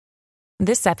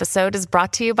This episode is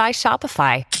brought to you by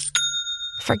Shopify.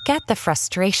 Forget the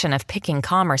frustration of picking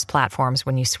commerce platforms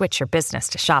when you switch your business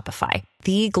to Shopify,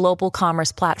 the global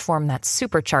commerce platform that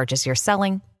supercharges your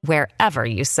selling wherever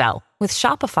you sell. With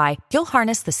Shopify, you'll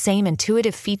harness the same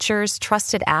intuitive features,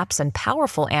 trusted apps, and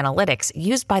powerful analytics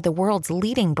used by the world's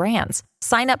leading brands.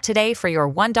 Sign up today for your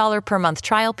 $1 per month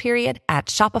trial period at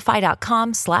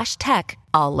shopify.com/tech,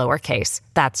 all lowercase.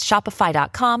 That's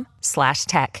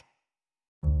shopify.com/tech.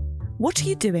 What are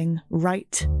you doing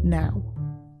right now?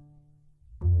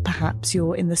 Perhaps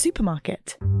you're in the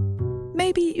supermarket.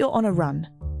 Maybe you're on a run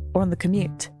or on the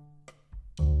commute.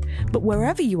 But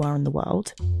wherever you are in the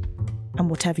world,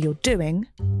 and whatever you're doing,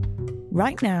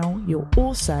 right now you're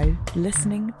also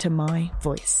listening to my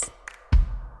voice.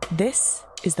 This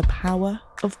is the power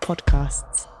of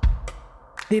podcasts.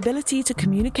 The ability to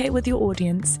communicate with your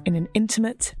audience in an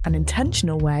intimate and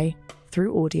intentional way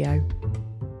through audio.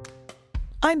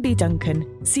 I'm Bea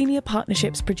Duncan, Senior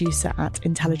Partnerships Producer at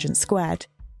Intelligence Squared.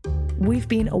 We've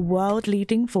been a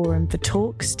world-leading forum for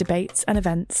talks, debates and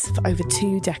events for over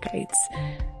 2 decades.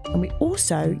 And we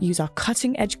also use our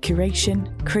cutting-edge curation,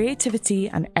 creativity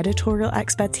and editorial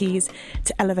expertise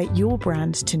to elevate your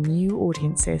brand to new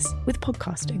audiences with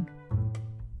podcasting.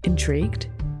 Intrigued?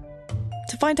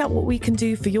 To find out what we can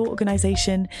do for your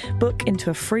organisation, book into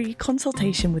a free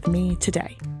consultation with me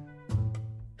today.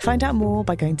 Find out more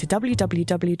by going to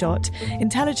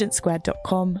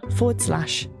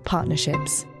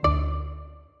www.intelligencesquared.com/partnerships.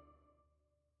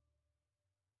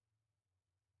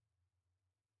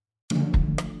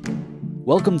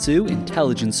 Welcome to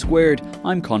Intelligence Squared.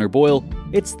 I'm Connor Boyle.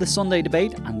 It's the Sunday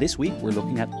debate, and this week we're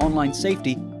looking at online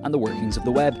safety and the workings of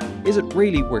the web. Is it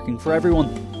really working for everyone?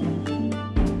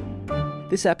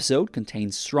 This episode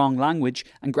contains strong language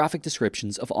and graphic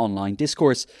descriptions of online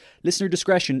discourse. Listener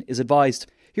discretion is advised.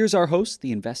 Here's our host,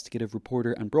 the investigative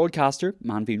reporter and broadcaster,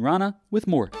 Manveen Rana, with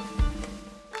more.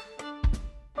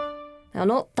 Now,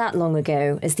 not that long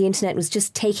ago, as the internet was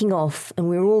just taking off and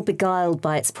we were all beguiled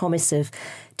by its promise of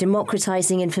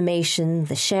democratising information,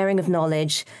 the sharing of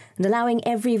knowledge, and allowing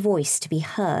every voice to be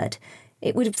heard,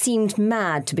 it would have seemed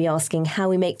mad to be asking how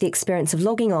we make the experience of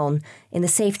logging on in the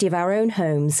safety of our own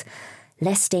homes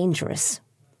less dangerous.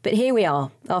 But here we are,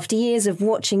 after years of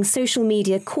watching social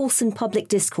media coarsen public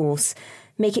discourse,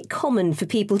 make it common for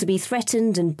people to be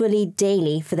threatened and bullied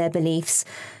daily for their beliefs,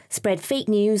 spread fake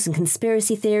news and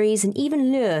conspiracy theories, and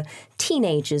even lure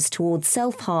teenagers towards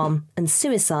self-harm and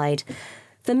suicide.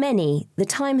 For many, the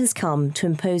time has come to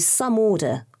impose some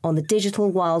order on the digital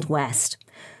Wild West.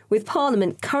 With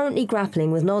Parliament currently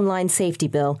grappling with an online safety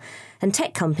bill and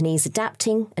tech companies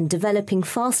adapting and developing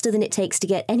faster than it takes to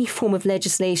get any form of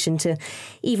legislation to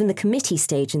even the committee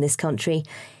stage in this country,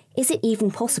 is it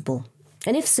even possible?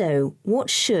 And if so,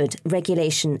 what should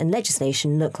regulation and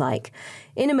legislation look like?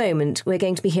 In a moment, we're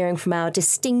going to be hearing from our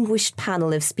distinguished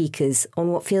panel of speakers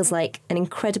on what feels like an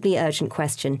incredibly urgent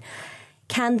question.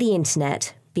 Can the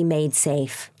internet be made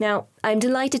safe? Now, I'm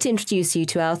delighted to introduce you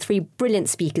to our 3 brilliant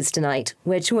speakers tonight.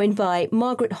 We're joined by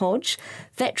Margaret Hodge,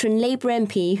 veteran Labour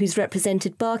MP who's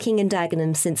represented Barking and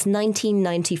Dagenham since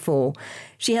 1994.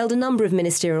 She held a number of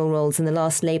ministerial roles in the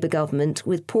last Labour government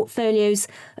with portfolios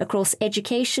across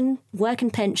education, work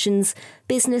and pensions,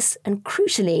 business and,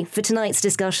 crucially for tonight's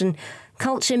discussion,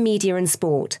 culture, media and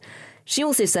sport. She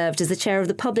also served as the chair of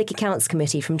the Public Accounts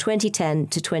Committee from 2010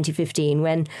 to 2015,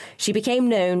 when she became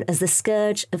known as the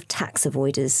scourge of tax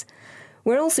avoiders.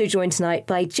 We're also joined tonight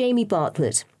by Jamie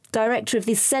Bartlett, director of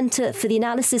the Centre for the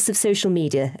Analysis of Social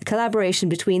Media, a collaboration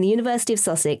between the University of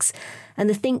Sussex and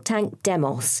the think tank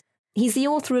Demos. He's the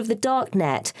author of The Dark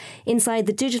Net, Inside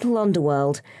the Digital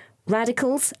Underworld,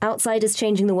 Radicals, Outsiders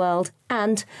Changing the World,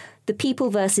 and The People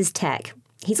versus Tech.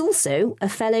 He's also a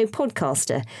fellow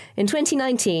podcaster. In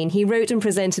 2019, he wrote and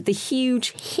presented the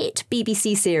huge hit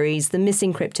BBC series, The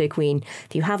Missing Crypto Queen.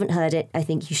 If you haven't heard it, I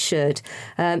think you should.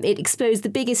 It exposed the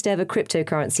biggest ever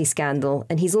cryptocurrency scandal,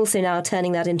 and he's also now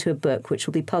turning that into a book, which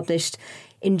will be published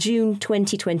in June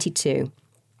 2022.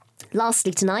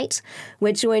 Lastly tonight,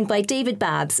 we're joined by David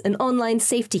Babbs, an online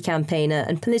safety campaigner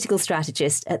and political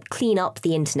strategist at Clean Up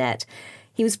the Internet.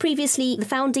 He was previously the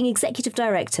founding executive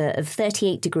director of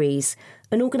 38 Degrees,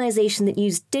 an organisation that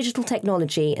used digital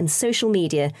technology and social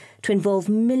media to involve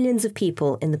millions of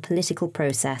people in the political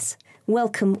process.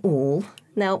 Welcome all.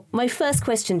 Now, my first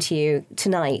question to you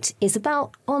tonight is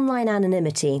about online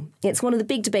anonymity. It's one of the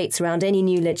big debates around any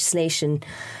new legislation,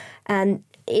 and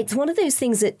it's one of those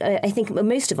things that I think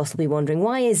most of us will be wondering,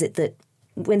 why is it that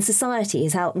when society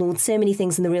has outlawed so many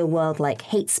things in the real world like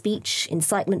hate speech,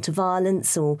 incitement to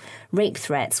violence or rape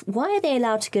threats, why are they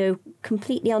allowed to go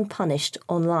completely unpunished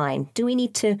online? Do we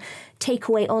need to take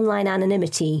away online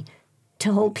anonymity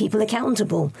to hold people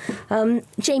accountable?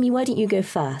 Jamie, why don't you go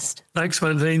first? Thanks,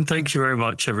 Manveen. Thank you very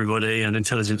much, everybody, and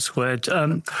Intelligence Squared.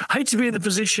 I hate to be in the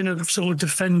position of sort of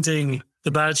defending the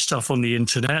bad stuff on the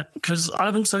internet, because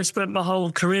I've also spent my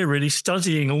whole career really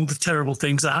studying all the terrible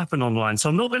things that happen online. So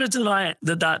I'm not going to deny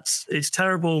that it's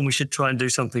terrible and we should try and do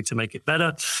something to make it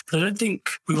better. But I don't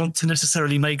think we want to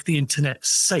necessarily make the internet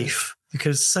safe,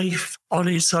 because safe on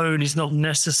its own is not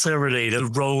necessarily the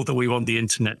role that we want the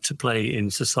internet to play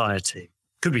in society.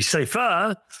 Could be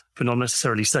safer, but not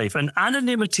necessarily safe. And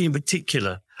anonymity in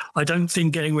particular, I don't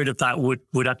think getting rid of that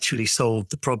would actually solve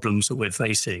the problems that we're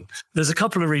facing. There's a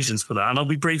couple of reasons for that, and I'll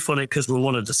be brief on it because we'll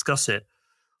want to discuss it.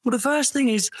 Well, the first thing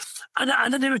is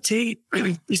anonymity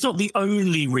is not the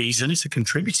only reason. It's a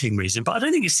contributing reason, but I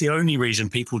don't think it's the only reason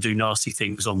people do nasty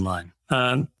things online.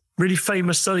 Really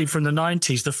famous study from the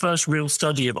 90s, the first real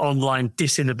study of online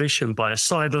disinhibition by a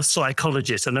cyber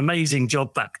psychologist, an amazing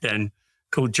job back then,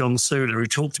 called John Suler, who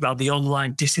talked about the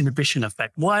online disinhibition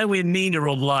effect. Why we're meaner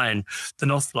online than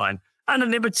offline.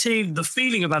 Anonymity, the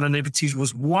feeling of anonymity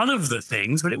was one of the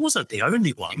things, but it wasn't the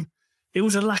only one. It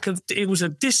was a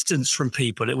distance from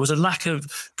people. It was a lack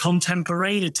of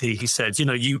contemporaneity, he said. You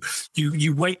know, you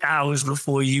wait hours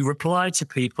before you reply to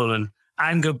people, and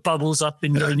anger bubbles up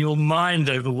in your mind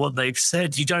over what they've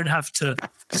said. You don't have to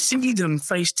see them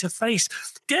face to face.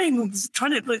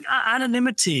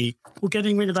 Anonymity, or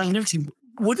getting rid of anonymity,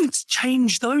 wouldn't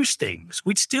change those things.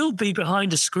 We'd still be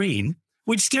behind a screen.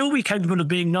 We'd still be capable of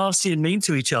being nasty and mean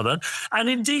to each other. And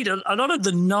indeed, a lot of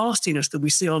the nastiness that we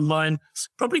see online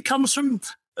probably comes from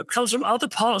other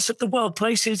parts of the world,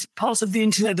 parts of the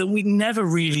internet that we'd never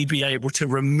really be able to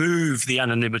remove the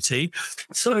anonymity.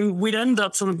 So we'd end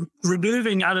up sort of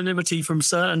removing anonymity from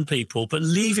certain people, but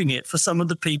leaving it for some of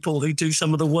the people who do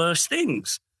some of the worst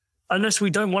things. Unless we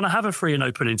don't want to have a free and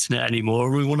open internet anymore,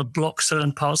 or we want to block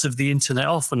certain parts of the internet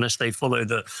off unless they follow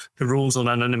the rules on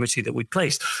anonymity that we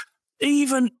placed.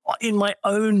 Even in my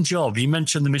own job, you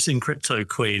mentioned the missing crypto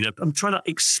queen. I'm trying to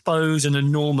expose an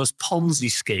enormous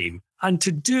Ponzi scheme. And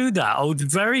to do that, I would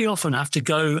very often have to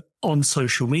go on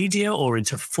social media or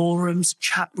into forums,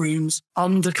 chat rooms,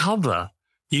 undercover,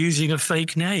 using a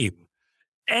fake name.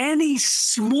 Any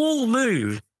small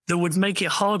move that would make it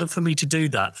harder for me to do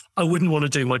that, I wouldn't want to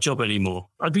do my job anymore.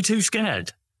 I'd be too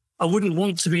scared. I wouldn't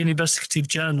want to be an investigative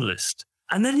journalist.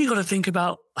 And then you've got to think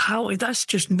about how that's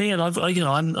just me. And I'm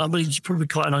probably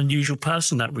quite an unusual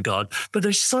person in that regard. But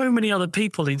there's so many other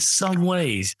people in some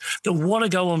ways that want to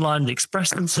go online and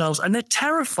express themselves. And they're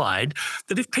terrified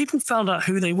that if people found out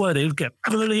who they were, they'll get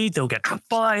bullied, they'll get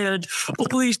fired,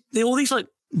 all these like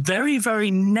very,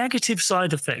 very negative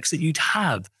side effects that you'd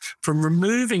have from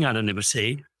removing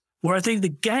anonymity, where I think the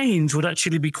gains would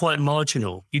actually be quite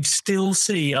marginal. You'd still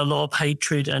see a lot of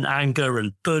hatred and anger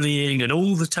and bullying and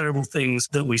all the terrible things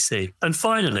that we see. And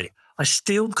finally, I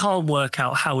still can't work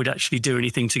out how we'd actually do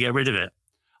anything to get rid of it.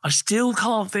 I still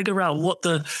can't figure out what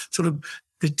the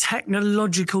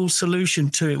technological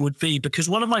solution to it would be, because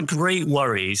one of my great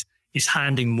worries is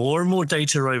handing more and more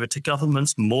data over to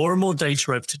governments, more and more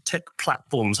data over to tech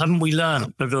platforms. Haven't we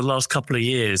learned over the last couple of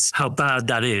years how bad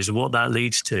that is and what that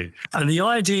leads to? And the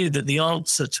idea that the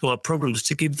answer to our problems is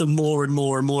to give them more and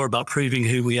more and more about proving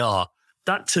who we are,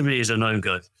 that to me is a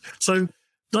no-go. So,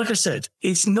 like I said,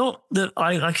 it's not that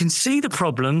I can see the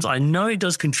problems. I know it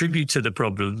does contribute to the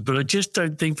problems, but I just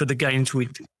don't think for the gains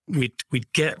we'd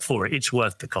get for it, it's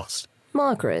worth the cost.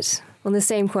 Margaret, on the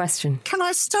same question. Can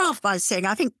I start by saying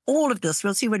I think all of us,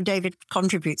 we'll see when David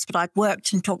contributes, but I've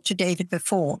worked and talked to David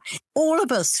before. All of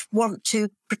us want to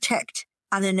protect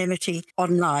anonymity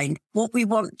online. What we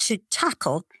want to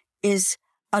tackle is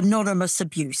anonymous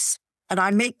abuse. And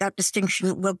I make that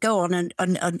distinction. We'll go on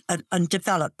and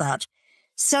develop that.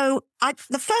 So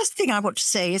the first thing I want to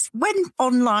say is when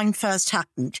online first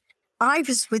happened, I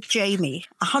was with Jamie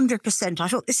 100%. I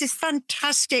thought this is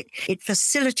fantastic. It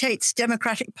facilitates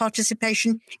democratic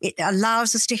participation. It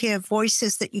allows us to hear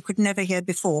voices that you could never hear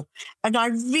before. And I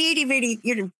really,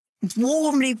 really,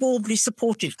 warmly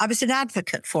supported. I was an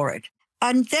advocate for it.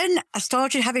 And then I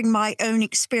started having my own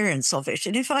experience of it.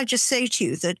 And if I just say to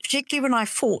you that particularly when I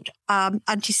fought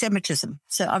anti-Semitism,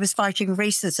 so I was fighting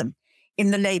racism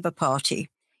in the Labour Party,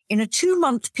 in a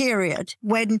 2-month period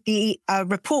when the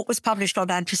report was published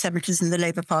on anti-Semitism in the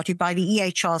Labour Party by the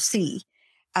EHRC,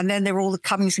 And then there were all the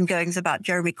comings and goings about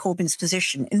Jeremy Corbyn's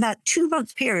position. In that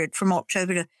 2-month period from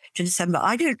October to December,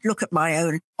 I don't look at my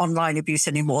own online abuse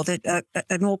anymore.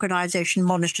 An organisation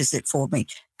monitors it for me,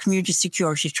 Community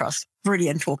Security Trust,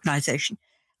 brilliant organisation.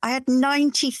 I had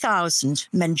 90,000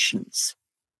 mentions,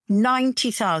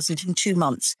 90,000 in 2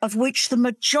 months, of which the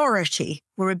majority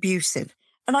were abusive.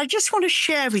 And I just want to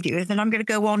share with you, and then I'm going to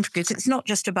go on because it's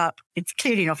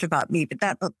clearly not about me, but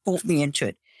that brought me into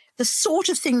it. The sort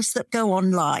of things that go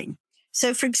online.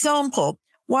 So, for example,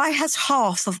 why has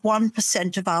half of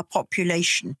 1% of our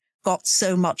population got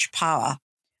so much power?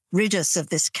 Rid us of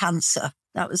this cancer.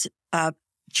 That was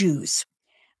Jews.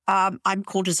 I'm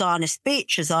called a Zionist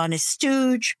bitch, a Zionist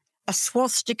stooge. A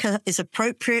swastika is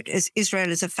appropriate as Israel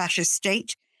is a fascist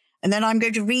state. And then I'm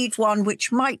going to read one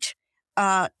which might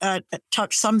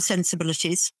touch some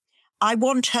sensibilities. I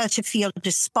want her to feel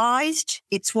despised.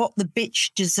 It's what the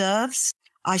bitch deserves.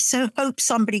 I so hope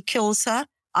somebody kills her.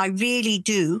 I really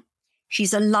do.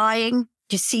 She's a lying,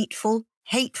 deceitful,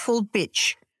 hateful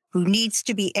bitch who needs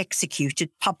to be executed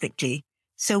publicly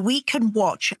so we can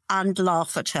watch and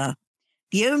laugh at her.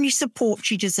 The only support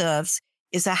she deserves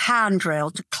is a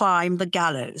handrail to climb the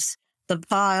gallows. The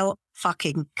vile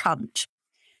fucking cunt.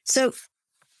 So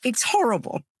it's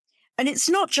horrible. And it's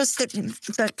not just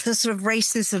the sort of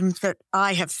racism that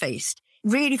I have faced.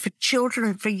 Really, for children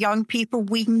and for young people,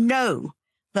 we know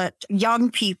that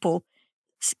young people,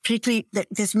 particularly, that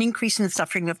there's an increase in the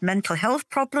suffering of mental health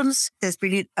problems. There's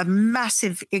been a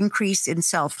massive increase in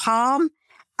self-harm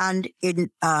and in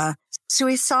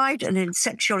suicide and in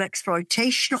sexual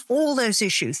exploitation, all those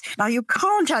issues. Now, you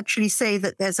can't actually say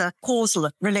that there's a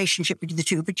causal relationship between the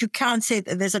two, but you can say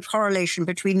that there's a correlation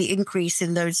between the increase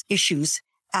in those issues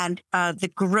and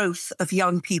the growth of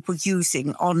young people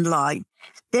using online.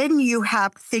 Then you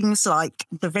have things like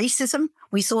the racism.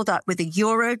 We saw that with the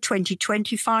Euro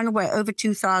 2020 final, where over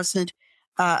 2,000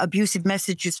 abusive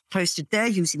messages posted there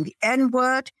using the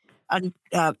N-word and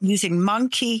using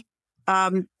monkey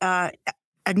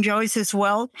enjoys as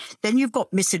well. Then you've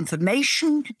got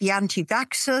misinformation, the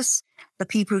anti-vaxxers, the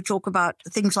people who talk about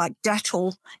things like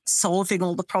Dettol solving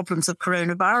all the problems of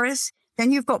coronavirus.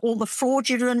 Then you've got all the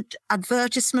fraudulent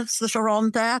advertisements that are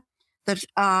on there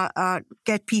that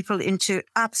get people into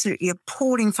absolutely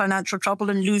appalling financial trouble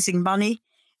and losing money.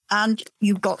 And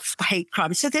you've got hate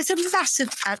crime. So there's a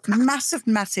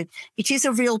massive, it is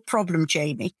a real problem,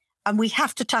 Jamie, and we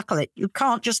have to tackle it. You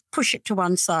can't just push it to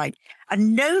one side.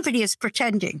 And nobody is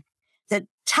pretending that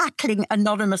tackling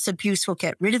anonymous abuse will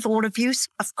get rid of all abuse.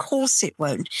 Of course it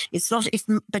won't. It's not,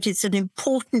 but it's an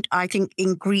important, I think,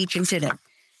 ingredient in it.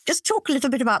 Just talk a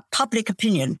little bit about public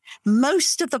opinion.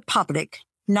 Most of the public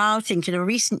now think, in a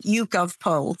recent YouGov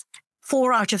poll,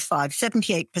 4 out of 5,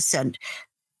 78%,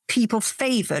 people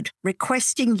favoured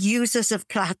requesting users of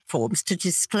platforms to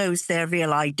disclose their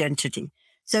real identity.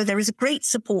 So there is a great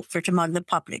support for it among the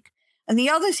public. And the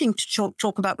other thing to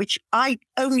talk about, which I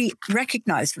only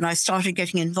recognised when I started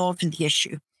getting involved in the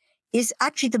issue, is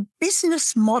actually the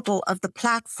business model of the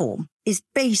platform is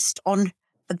based on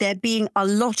there being a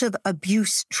lot of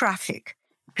abuse traffic.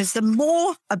 Because the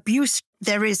more abuse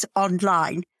there is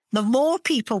online, the more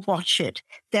people watch it.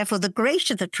 Therefore, the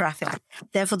greater the traffic.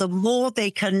 Therefore, the more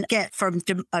they can get from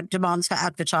demands for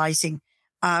advertising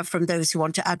from those who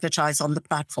want to advertise on the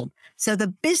platform. So the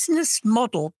business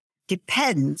model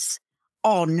depends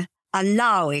on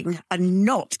allowing and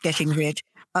not getting rid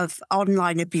of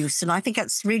online abuse. And I think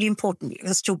that's really important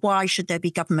as to why should there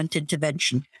be government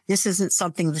intervention. This isn't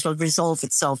something that will resolve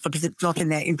itself because it's not in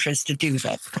their interest to do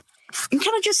that. And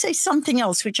can I just say something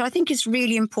else, which I think is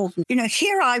really important? You know,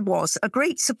 here I was, a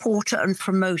great supporter and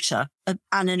promoter of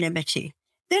anonymity.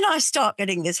 Then I start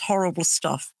getting this horrible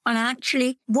stuff. And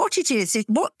actually, what it is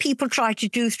what people try to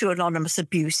do through anonymous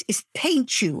abuse is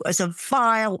paint you as a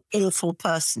vile, illful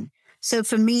person. So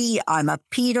for me, I'm a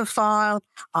paedophile,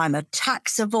 I'm a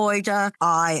tax avoider,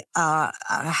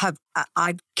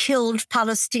 I've killed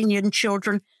Palestinian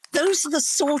children. Those are the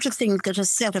sort of things that are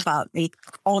said about me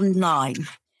online.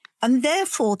 And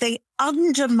therefore, they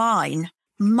undermine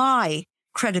my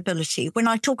credibility. When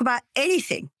I talk about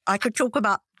anything, I could talk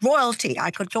about royalty,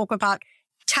 I could talk about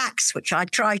tax, which I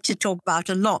try to talk about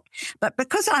a lot. But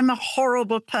because I'm a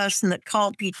horrible person that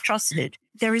can't be trusted,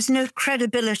 there is no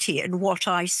credibility in what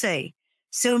I say.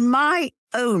 So my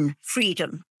own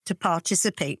freedom to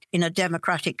participate in a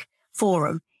democratic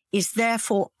forum is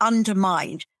therefore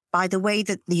undermined by the way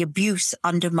that the abuse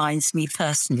undermines me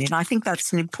personally. And I think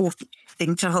that's an important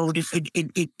thing to hold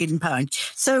in mind.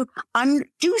 So I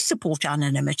do support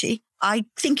anonymity. I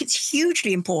think it's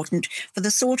hugely important for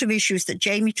the sort of issues that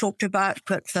Jamie talked about,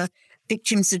 but for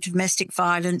victims of domestic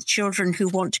violence, children who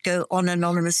want to go on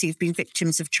anonymously who've been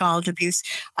victims of child abuse.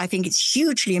 I think it's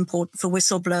hugely important for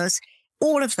whistleblowers.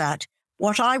 All of that.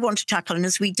 What I want to tackle, and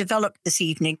as we develop this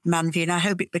evening, Manveen, I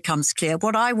hope it becomes clear,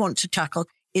 what I want to tackle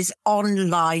is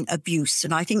online abuse.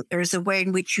 And I think there is a way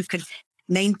in which you can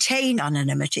maintain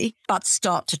anonymity, but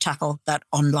start to tackle that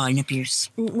online abuse.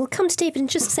 We'll come to David in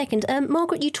just a second.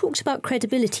 Margaret, you talked about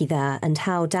credibility there and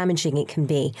how damaging it can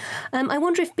be. I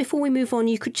wonder if before we move on,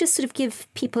 you could just sort of give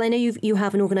people, I know you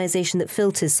have an organisation that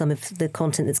filters some of the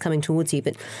content that's coming towards you,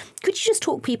 but could you just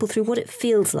talk people through what it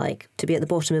feels like to be at the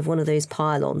bottom of one of those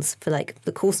pylons for like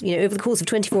the course, over the course of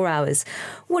 24 hours?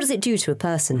 What does it do to a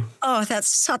person? Oh, that's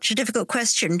such a difficult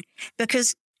question,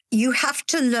 because you have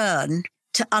to learn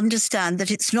to understand that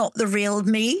it's not the real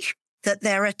me that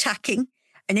they're attacking.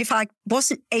 And if I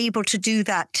wasn't able to do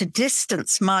that, to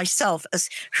distance myself as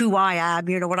who I am,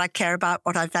 what I care about,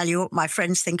 what I value, what my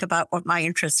friends think about, what my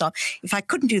interests are, if I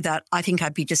couldn't do that, I think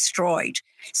I'd be destroyed.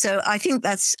 So I think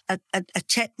that's a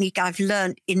technique I've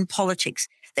learned in politics.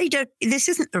 This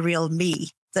isn't the real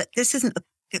me, that this isn't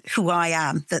who I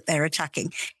am that they're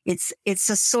attacking. It's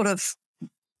a sort of,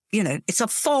 it's a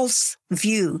false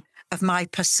view of my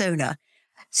persona.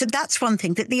 So that's one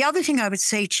thing. The other thing I would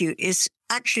say to you is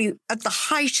actually at the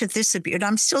height of this abuse, and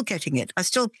I'm still getting it.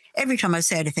 Every time I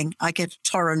say anything, I get a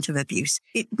torrent of abuse.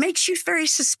 It makes you very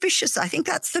suspicious. I think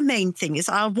that's the main thing is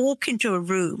I'll walk into a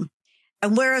room,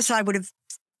 and whereas I would have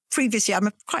previously, I'm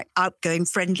a quite outgoing,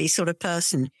 friendly sort of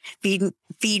person, being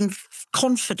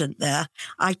confident there,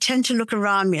 I tend to look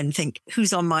around me and think,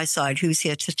 who's on my side? Who's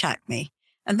here to attack me?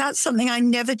 And that's something I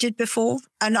never did before.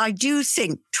 And I do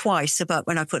think twice about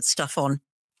when I put stuff on.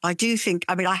 I do think,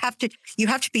 you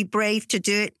have to be brave to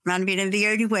do it, Manveen. And the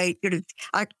only way,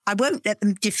 I won't let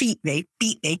them beat me,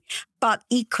 but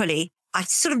equally, I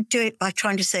sort of do it by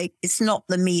trying to say, it's not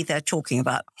the me they're talking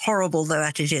about, horrible though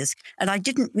that it is. And I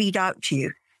didn't read out to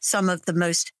you some of the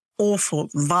most awful,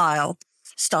 vile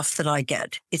stuff that I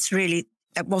get. It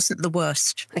wasn't the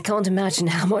worst. I can't imagine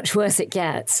how much worse it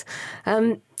gets.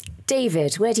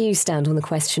 David, where do you stand on the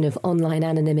question of online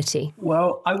anonymity?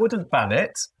 Well, I wouldn't ban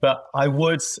it, but I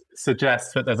would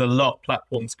suggest that there's a lot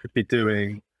platforms could be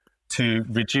doing to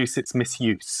reduce its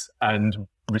misuse and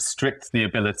restrict the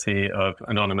ability of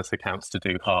anonymous accounts to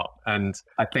do harm. And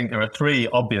I think there are three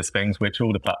obvious things which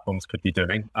all the platforms could be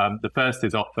doing. The first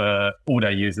is offer all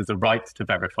their users a right to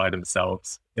verify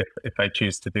themselves if they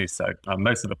choose to do so.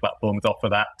 Most of the platforms offer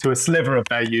that to a sliver of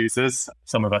their users.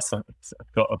 Some of us have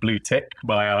got a blue tick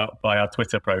by our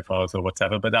Twitter profiles or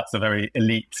whatever, but that's a very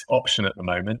elite option at the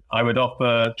moment. I would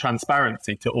offer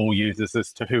transparency to all users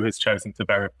as to who has chosen to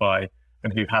verify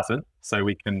and who hasn't, so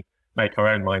we can make our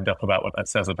own mind up about what that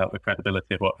says about the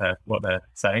credibility of what they're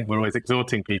saying. We're always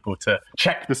exhorting people to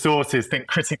check the sources, think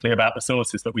critically about the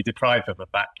sources, but we deprive them of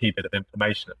that key bit of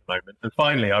information at the moment. And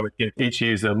finally, I would give each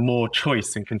user more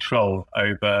choice and control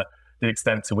over the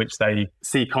extent to which they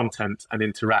see content and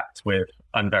interact with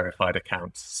unverified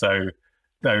accounts. So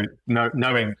though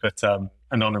knowing that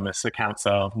anonymous accounts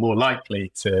are more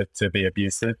likely to be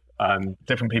abusive,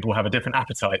 different people have a different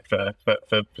appetite for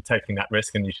taking that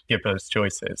risk, and you should give those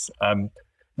choices.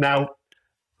 Now,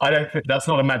 I don't think that's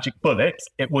not a magic bullet.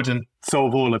 It wouldn't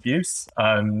solve all abuse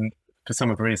for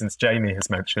some of the reasons Jamie has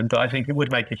mentioned, but I think it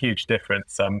would make a huge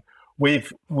difference.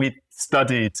 We've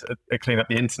studied at Clean Up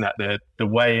the Internet the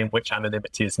way in which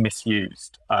anonymity is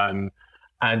misused.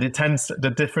 And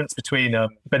the difference between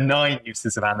benign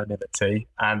uses of anonymity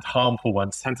and harmful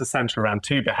ones tend to centre around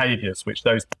two behaviours, which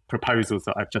those proposals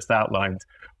that I've just outlined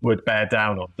would bear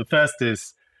down on. The first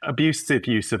is abusive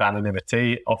use of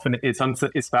anonymity. Often it's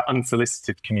about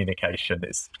unsolicited communication.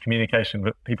 It's communication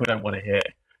that people don't want to hear.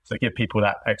 So give people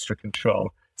that extra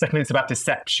control. Secondly, it's about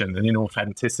deception and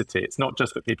inauthenticity. It's not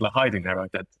just that people are hiding their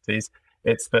identities,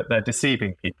 it's that they're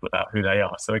deceiving people about who they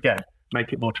are. So again,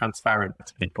 make it more transparent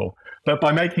to people. But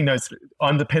by making those,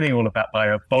 underpinning all of that by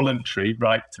a voluntary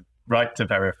right to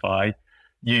verify,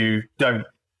 you don't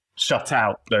shut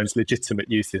out those legitimate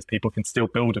uses. People can still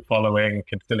build a following,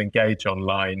 can still engage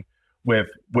online with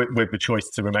the choice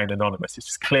to remain anonymous. It's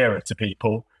just clearer to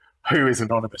people who is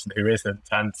anonymous and who isn't,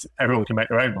 and everyone can make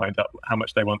their own mind up how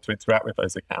much they want to interact with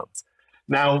those accounts.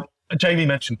 Now, Jamie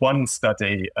mentioned one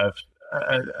study of,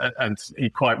 and he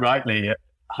quite rightly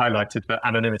highlighted that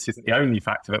anonymity isn't the only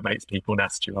factor that makes people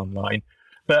nastier online.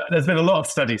 But there's been a lot of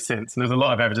studies since, and there's a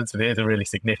lot of evidence that it is a really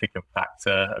significant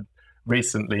factor.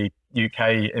 Recently,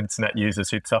 UK internet users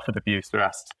who'd suffered abuse were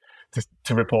asked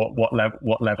to report what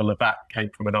level of that came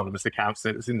from anonymous accounts.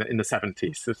 It was in the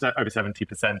 70s. So over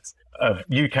 70% of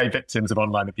UK victims of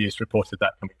online abuse reported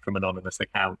that coming from anonymous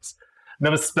accounts.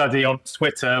 another study on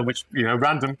Twitter, which,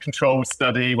 random control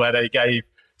study where they gave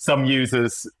some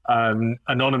users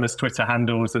anonymous Twitter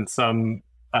handles and some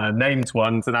named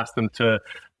ones and asked them to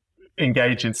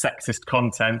engage in sexist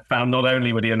content, found not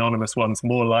only were the anonymous ones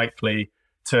more likely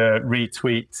to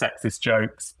retweet sexist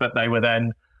jokes, but they were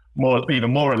then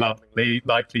even more alarmingly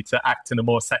likely to act in a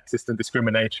more sexist and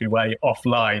discriminatory way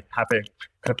offline, having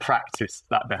kind of practiced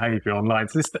that behavior online.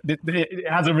 So it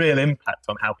has a real impact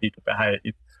on how people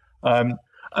behave. And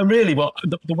really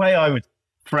the way I would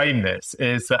frame this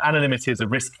is that anonymity is a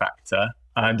risk factor,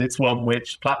 and it's one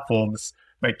which platforms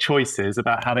make choices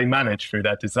about how they manage through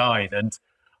their design. And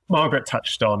Margaret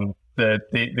touched on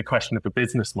the question of the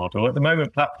business model. At the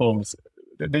moment, platforms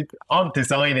they aren't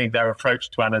designing their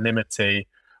approach to anonymity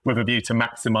with a view to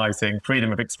maximizing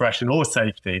freedom of expression or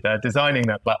safety. They're designing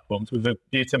their platforms with a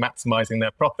view to maximizing their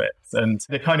profits. And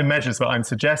the kind of measures that I'm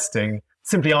suggesting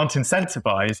simply aren't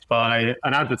incentivized by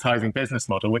an advertising business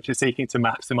model, which is seeking to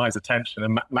maximize attention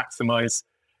and maximize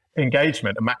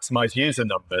engagement and maximize user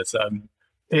numbers.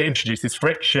 It introduces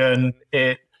friction.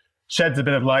 It sheds a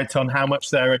bit of light on how much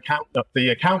the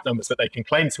account numbers that they can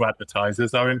claim to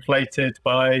advertisers are inflated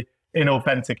by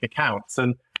inauthentic accounts.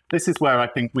 And this is where I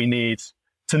think we need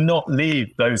to not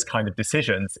leave those kind of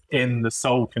decisions in the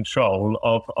sole control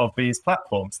of these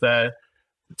platforms. They're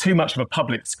too much of a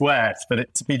public square for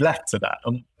it to be left to that.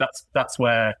 And that's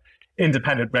where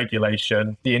independent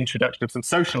regulation, the introduction of some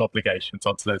social obligations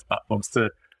onto those platforms to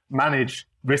manage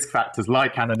risk factors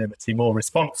like anonymity more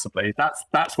responsibly,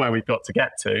 that's where we've got to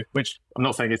get to, which I'm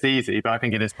not saying it's easy, but I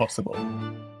think it is possible.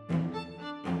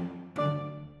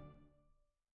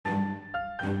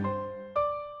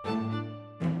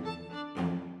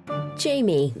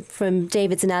 Jamie, from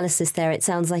David's analysis there, it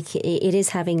sounds like it is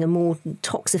having a more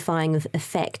toxifying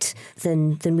effect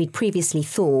than we'd previously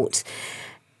thought.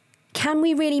 Can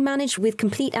we really manage with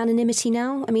complete anonymity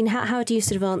now? I mean, how do you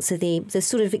sort of answer the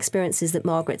sort of experiences that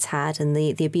Margaret's had and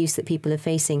the abuse that people are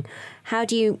facing? How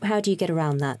do you get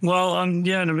around that? Well,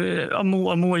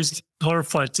 I'm always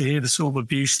horrified to hear the sort of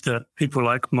abuse that people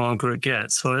like Margaret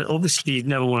get. So obviously you'd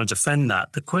never want to defend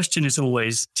that. The question is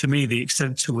always, to me, the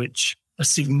extent to which a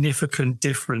significant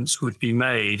difference would be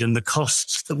made and the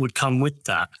costs that would come with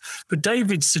that. But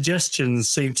David's suggestions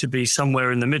seem to be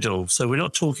somewhere in the middle. So we're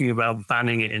not talking about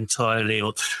banning it entirely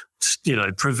or,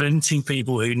 preventing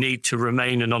people who need to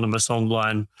remain anonymous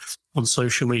online on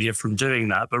social media from doing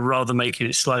that, but rather making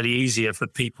it slightly easier for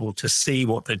people to see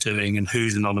what they're doing and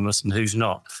who's anonymous and who's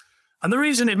not. And the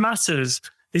reason it matters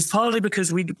is partly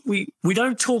because we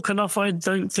don't talk enough, I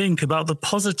don't think, about the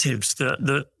positives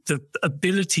that the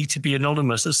ability to be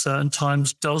anonymous at certain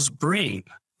times does bring.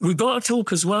 We've got to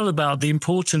talk as well about the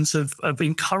importance of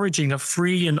encouraging a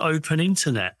free and open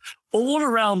internet. All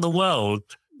around the world,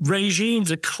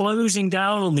 regimes are closing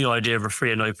down on the idea of a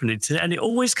free and open internet, and it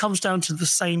always comes down to the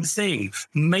same thing: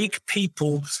 make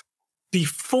people be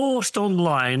forced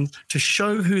online to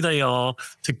show who they are,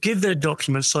 to give their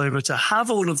documents over, to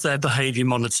have all of their behavior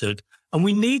monitored. And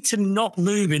we need to not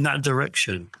move in that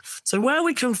direction. So where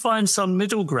we can find some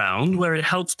middle ground where it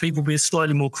helps people be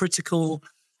slightly more critical,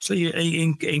 so you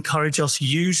encourage us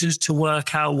users to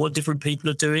work out what different people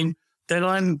are doing, then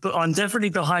I'm definitely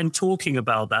behind talking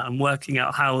about that and working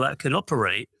out how that can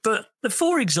operate. But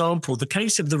for example, the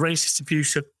case of the racist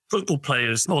abuse of football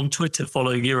players on Twitter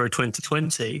following Euro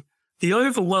 2020, the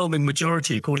overwhelming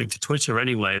majority, according to Twitter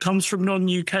anyway, comes from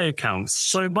non-UK accounts.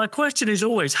 So my question is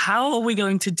always, how are we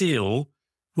going to deal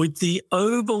with the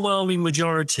overwhelming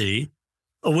majority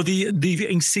or the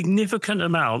insignificant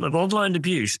amount of online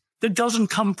abuse that doesn't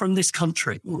come from this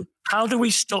country? How do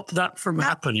we stop that from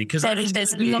happening? Because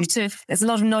there's a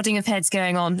lot of nodding of heads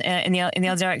going on in the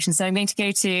other direction. So I'm going to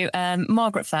go to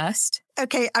Margaret first.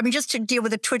 Okay, I mean, just to deal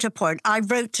with the Twitter point, I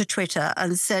wrote to Twitter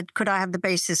and said, could I have the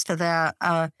basis for their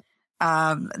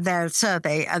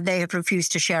survey, and they have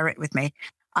refused to share it with me.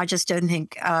 I just don't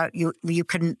think you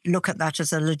can look at that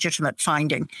as a legitimate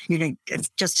finding.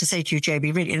 Just to say to you,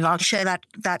 Jamie, really, and I'll share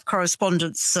that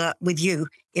correspondence with you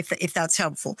if that's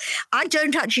helpful. I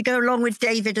don't actually go along with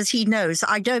David, as he knows.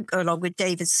 I don't go along with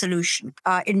David's solution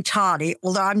entirely,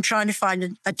 although I'm trying to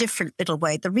find a different little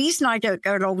way. The reason I don't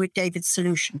go along with David's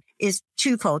solution is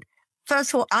twofold.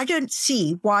 First of all, I don't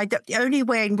see why the only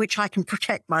way in which I can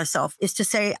protect myself is to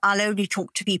say I'll only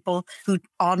talk to people who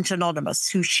aren't anonymous,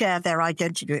 who share their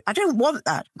identity. I don't want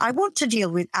that. I want to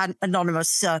deal with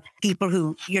anonymous people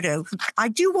who, I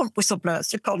do want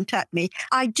whistleblowers to contact me.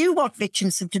 I do want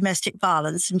victims of domestic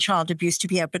violence and child abuse to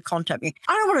be able to contact me.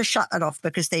 I don't want to shut that off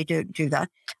because they don't do that.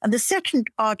 And the second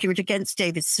argument against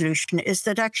David's solution is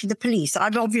that actually the police,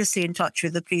 I'm obviously in touch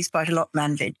with the police quite a lot,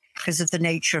 Manveen, because of the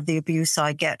nature of the abuse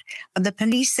I get. And the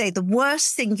police say the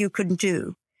worst thing you can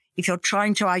do if you're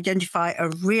trying to identify a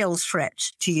real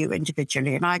threat to you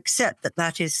individually, and I accept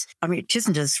that is, I mean, it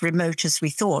isn't as remote as we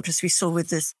thought, as we saw with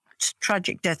this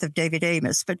tragic death of David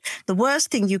Amos, but the worst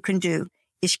thing you can do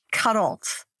is cut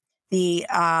off the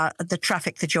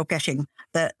traffic that you're getting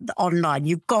the online.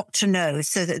 You've got to know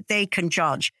so that they can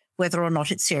judge whether or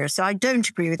not it's serious. So I don't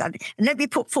agree with that. And let me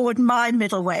put forward my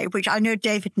middle way, which I know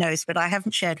David knows, but I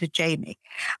haven't shared with Jamie.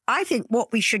 I think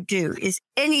what we should do is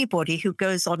anybody who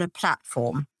goes on a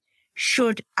platform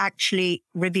should actually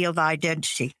reveal their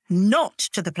identity, not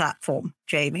to the platform,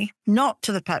 Jamie, not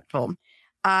to the platform,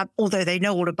 although they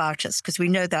know all about us, because we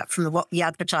know that from the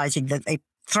advertising that they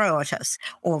throw at us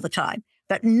all the time,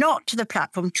 but not to the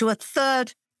platform, to a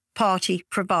third-party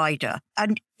provider.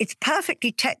 And it's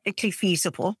perfectly technically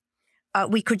feasible.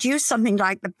 We could use something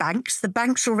like the banks. The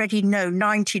banks already know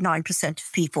 99%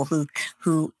 of people who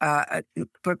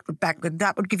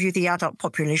that would give you the adult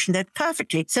population.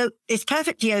 So it's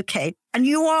perfectly okay. And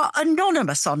you are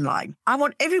anonymous online. I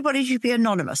want everybody to be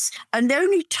anonymous. And the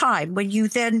only time when you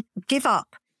then give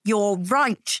up your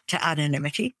right to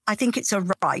anonymity, I think it's a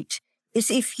right,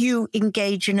 is if you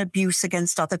engage in abuse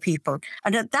against other people.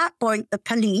 And at that point, the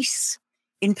police,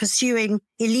 in pursuing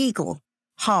illegal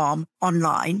harm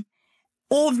online,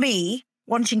 or me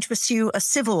wanting to pursue a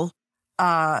civil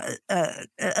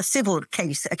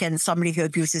case against somebody who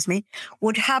abuses me,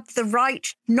 would have the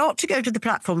right not to go to the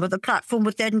platform, but the platform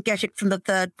would then get it from the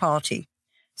third party.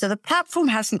 So the platform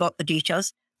hasn't got the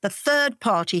details, the third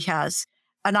party has,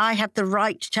 and I have the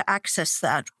right to access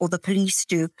that, or the police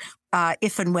do,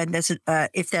 if and when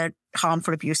if they're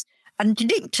harmful abuse. And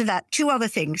linked to that, two other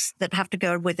things that have to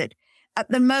go with it. At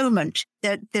the moment,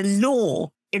 the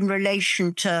law in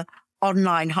relation to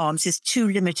online harms is too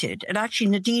limited. And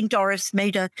actually, Nadine Dorris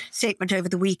made a statement over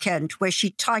the weekend where she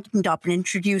tightened up and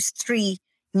introduced three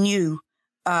new,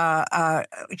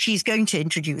 she's going to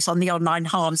introduce on the online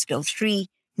harms bill, 3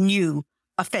 new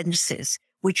offences,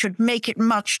 which would make it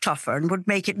much tougher and would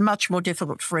make it much more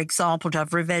difficult, for example, to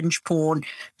have revenge porn,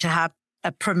 to have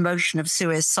a promotion of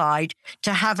suicide,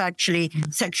 to have actually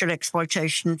sexual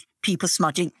exploitation, people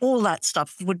smudging, all that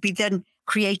stuff would be then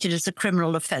created as a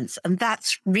criminal offence. And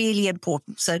that's really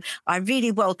important. So I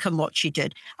really welcome what she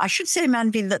did. I should say,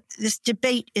 Manveen, that this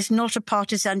debate is not a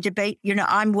partisan debate. You know,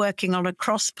 I'm working on a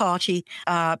cross-party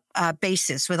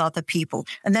basis with other people.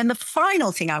 And then the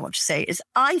final thing I want to say is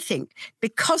I think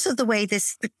because of the way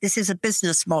this is a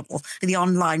business model for the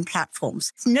online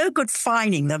platforms, it's no good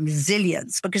fining them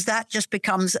zillions, because that just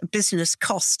becomes a business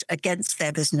cost against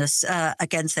their business,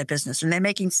 And they're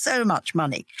making so much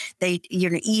money. They, you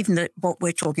know, even what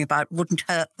we're talking about wouldn't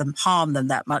harm them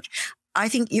that much. I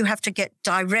think you have to get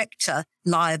director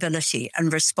liability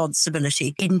and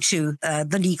responsibility into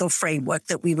the legal framework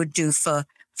that we would do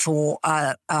for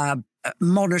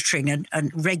monitoring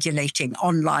and regulating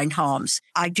online harms.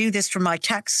 I do this from my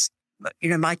tax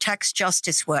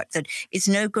justice work, that it's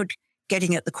no good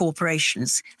getting at the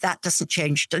corporations. That doesn't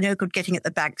change. No good getting at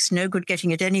the banks, no good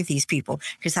getting at any of these people,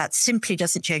 because that simply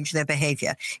doesn't change their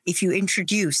behavior. If you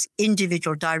introduce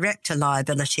individual director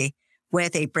liability where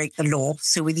they break the law,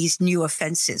 so with these new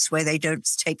offences where they don't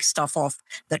take stuff off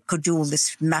that could do all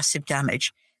this massive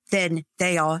damage, then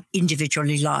they are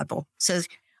individually liable. So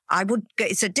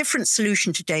it's a different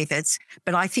solution to David's,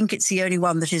 but I think it's the only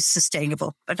one that is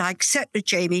sustainable. But I accept with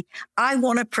Jamie, I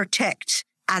want to protect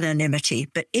anonymity.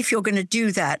 But if you're going to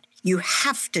do that, you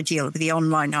have to deal with the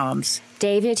online harms.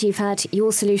 David, you've had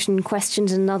your solution questioned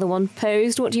and another one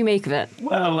posed. What do you make of it?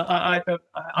 Well,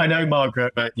 I know,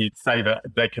 Margaret, that you'd say that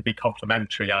they could be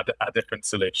complementary at different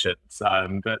solutions,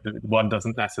 but one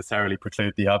doesn't necessarily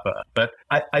preclude the other. But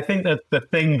I think that the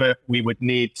thing that we would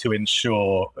need to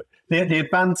ensure, the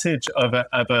advantage of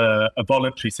a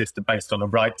voluntary system based on a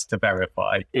right to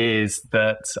verify is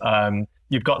that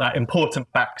you've got that important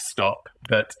backstop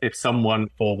that if someone,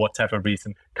 for whatever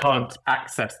reason, can't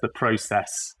access the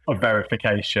process of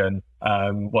verification,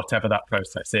 whatever that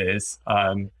process is,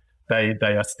 they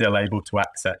are still able to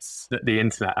access the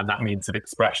internet and that means of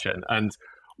expression. And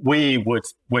we would,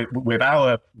 with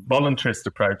our voluntarist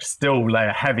approach, still lay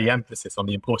a heavy emphasis on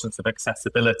the importance of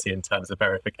accessibility in terms of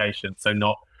verification. So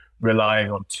not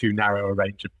relying on too narrow a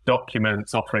range of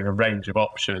documents, offering a range of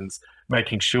options,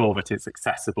 making sure that it's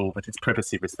accessible, that it's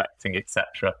privacy respecting,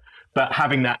 etc. But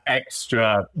having that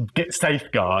extra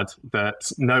safeguard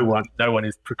that no one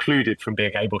is precluded from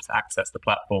being able to access the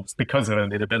platforms because of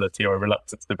an inability or a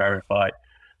reluctance to verify,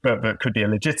 but could be a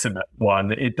legitimate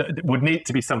one. It would need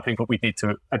to be something that we need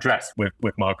to address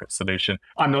with Margaret's solution.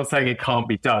 I'm not saying it can't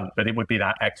be done, but it would be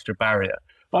that extra barrier.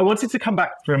 But I wanted to come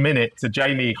back for a minute to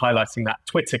Jamie highlighting that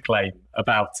Twitter claim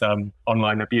about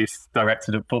online abuse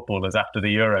directed at footballers after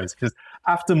the Euros, because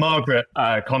after Margaret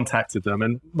contacted them,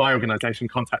 and my organisation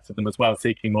contacted them as well,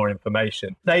 seeking more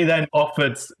information, they then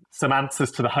offered some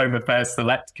answers to the Home Affairs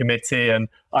Select Committee, and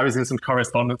I was in some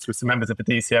correspondence with some members of the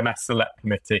DCMS Select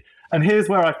Committee. And here's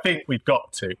where I think we've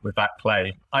got to with that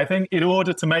claim. I think in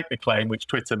order to make the claim, which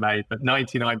Twitter made, that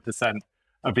 99%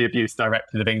 of the abuse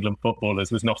directed at England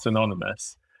footballers was not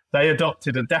anonymous, they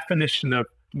adopted a definition of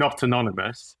not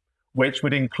anonymous, which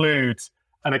would include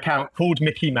an account called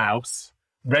Mickey Mouse,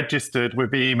 registered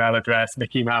with the email address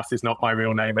Mickey Mouse is not my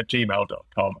real name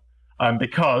 @gmail.com,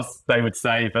 because they would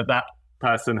say that that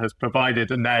person has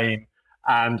provided a name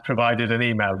and provided an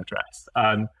email address.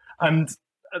 And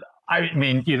I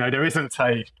mean, there isn't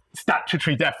a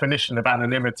statutory definition of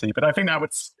anonymity, but I think that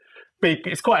would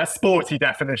it's quite a sporty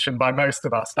definition by most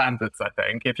of our standards, I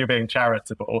think, if you're being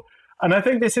charitable. And I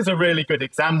think this is a really good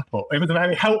example. It was a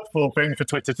very helpful thing for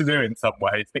Twitter to do in some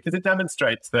ways, because it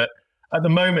demonstrates that at the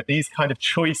moment, these kind of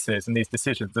choices and these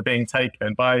decisions are being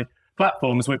taken by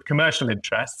platforms with commercial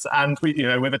interests and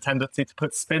with a tendency to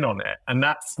put spin on it. And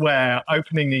that's where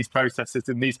opening these processes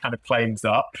and these kind of claims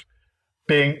up,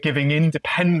 giving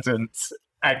independent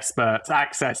experts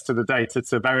access to the data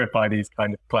to verify these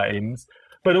kind of claims,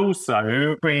 but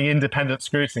also bringing independent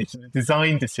scrutiny to the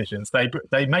design decisions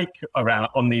they make around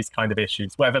on these kind of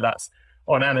issues, whether that's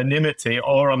on anonymity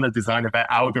or on the design of their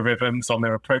algorithms, on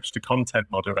their approach to content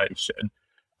moderation.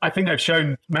 I think they've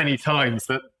shown many times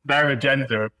that their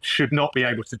agenda should not be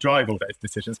able to drive all those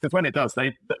decisions, because when it does,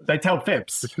 they tell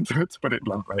fibs, to put it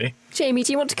bluntly. Jamie,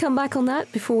 do you want to come back on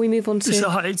that before we move on to...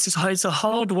 It's a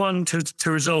hard one to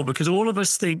resolve, because all of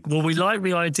us think, well, we like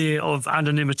the idea of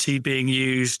anonymity being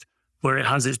used where it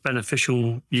has its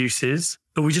beneficial uses,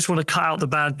 but we just want to cut out the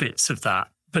bad bits of that.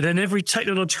 But then every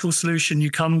technological solution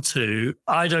you come to,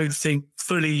 I don't think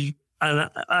fully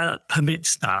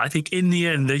permits that. I think in the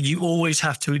end that you always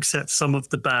have to accept some of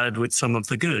the bad with some of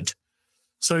the good.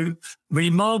 So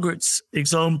Margaret's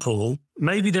example,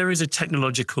 maybe there is a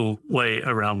technological way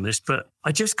around this, but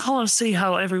I just can't see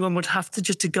how everyone would have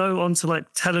to go onto like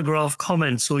Telegraph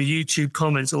comments or YouTube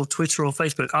comments or Twitter or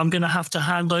Facebook. I'm going to have to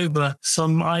hand over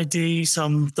some ID,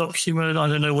 some document, I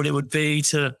don't know what it would be,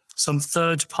 to some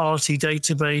third-party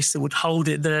database that would hold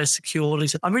it there securely.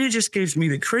 So, I mean, it just gives me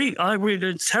the creep.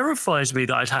 It terrifies me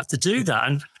that I'd have to do that.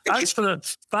 And as for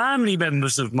the family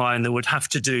members of mine that would have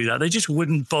to do that, they just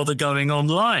wouldn't bother going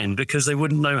online because they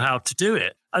wouldn't know how to do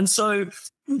it. And so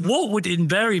what would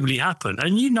invariably happen,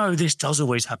 and this does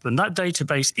always happen, that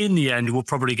database in the end will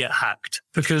probably get hacked,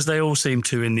 because they all seem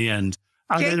to in the end.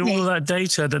 And then all of that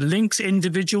data that links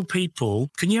individual people,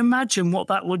 can you imagine what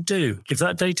that would do if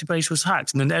that database was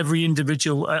hacked and then every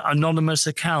individual anonymous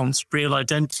account's real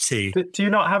identity? Do you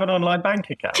not have an online bank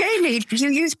account? Jamie, you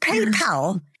use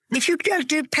PayPal. If you don't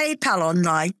do PayPal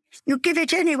online, you give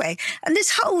it anyway. And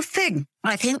this whole thing,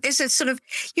 I think this is sort of,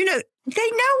 they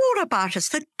know all about us,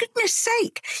 for goodness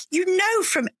sake. You know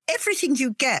from everything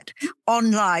you get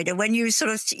online, and when you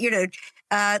sort of,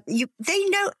 they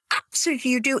know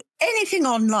absolutely you do anything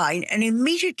online and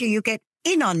immediately you get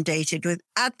inundated with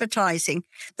advertising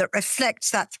that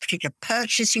reflects that particular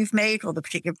purchase you've made or the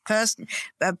particular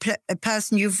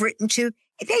person you've written to.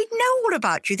 They know all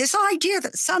about you. This idea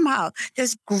that somehow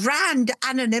there's grand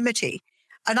anonymity.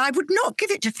 And I would not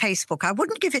give it to Facebook. I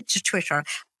wouldn't give it to Twitter.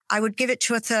 I would give it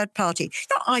to a third party.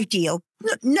 Not ideal.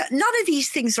 None of these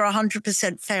things are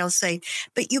 100% fail-safe,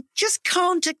 but you just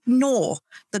can't ignore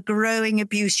the growing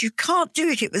abuse. You can't do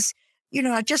it. It was,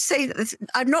 I just say that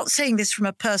I'm not saying this from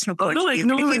a personal point of view. I'm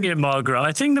not ignoring it, Margaret.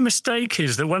 I think the mistake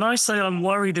is that when I say I'm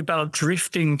worried about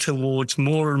drifting towards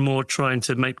more and more trying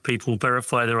to make people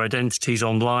verify their identities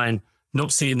online,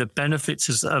 not seeing the benefits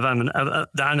that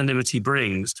anonymity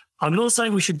brings, I'm not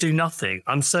saying we should do nothing.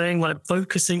 I'm saying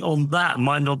focusing on that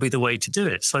might not be the way to do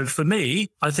it. So for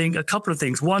me, I think a couple of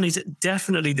things. One is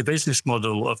definitely the business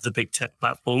model of the big tech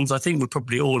platforms. I think we're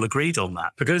probably all agreed on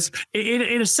that, because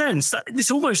in a sense,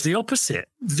 it's almost the opposite.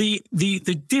 The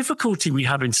difficulty we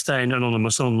have in staying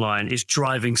anonymous online is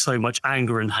driving so much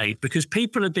anger and hate, because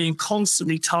people are being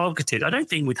constantly targeted. I don't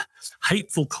think with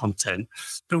hateful content,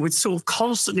 but with sort of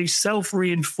constantly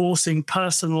self-reinforcing,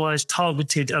 personalized,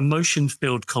 targeted,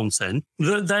 emotion-filled content.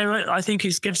 That I think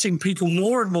is getting people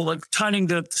more and more turning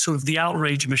the sort of the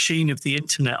outrage machine of the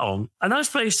internet on. And that's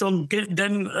based on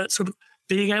them sort of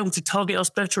being able to target us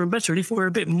better and better. And if we're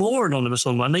a bit more anonymous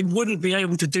online, they wouldn't be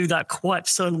able to do that quite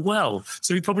so well.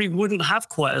 So we probably wouldn't have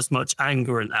quite as much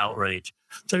anger and outrage.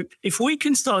 So if we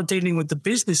can start dealing with the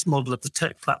business model of the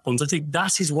tech platforms, I think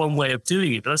that is one way of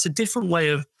doing it. But that's a different way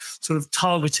of sort of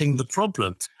targeting the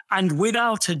problem. And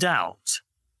without a doubt,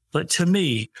 but to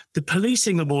me, the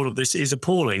policing of all of this is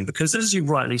appalling because, as you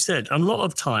rightly said, a lot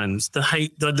of times the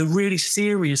hate, the really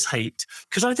serious hate,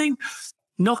 because I think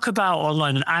knockabout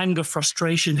online and anger,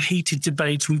 frustration, heated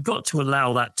debates, we've got to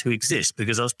allow that to exist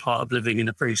because that's part of living in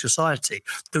a free society.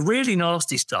 The really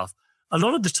nasty stuff, a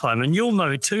lot of the time, and you'll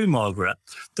know it too, Margaret,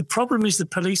 the problem is the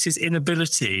police's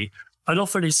inability, and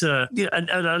often it's a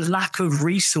lack of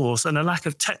resource and a lack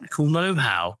of technical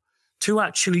know-how to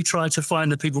actually try to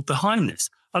find the people behind this.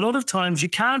 A lot of times you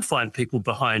can find people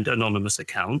behind anonymous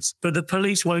accounts, but the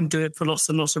police won't do it for lots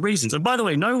and lots of reasons. And by the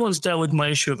way, no one's dealt with my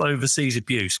issue of overseas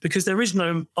abuse because there is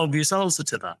no obvious answer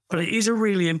to that. But it is a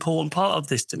really important part of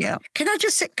this to me. Yeah. Can I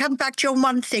just come back to your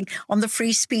one thing on the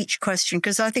free speech question?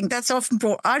 Because I think that's often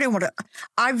brought,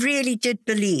 I really did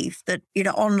believe that,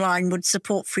 online would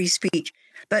support free speech,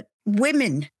 but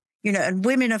women, and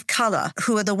women of colour,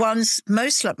 who are the ones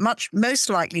most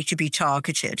likely to be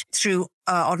targeted through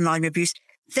online abuse,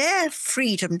 their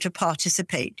freedom to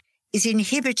participate is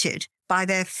inhibited by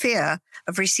their fear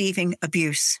of receiving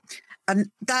abuse.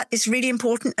 And that is really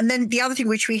important. And then the other thing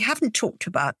which we haven't talked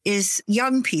about is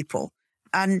young people.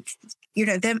 And,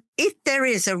 if there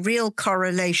is a real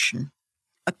correlation,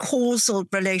 a causal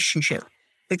relationship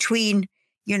between,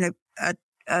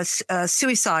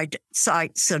 suicide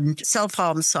sites and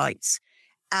self-harm sites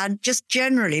and just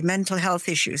generally mental health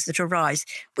issues that arise,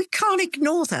 we can't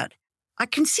ignore that. I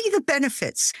can see the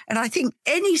benefits, and I think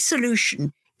any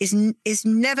solution is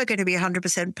never going to be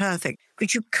 100% perfect,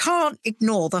 but you can't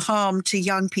ignore the harm to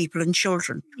young people and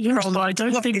children. Yes, but I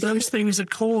don't think those things are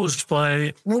caused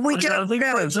by... Well, we don't know.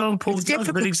 For example, it's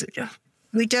difficult.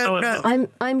 We don't know.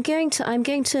 I'm going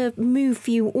to move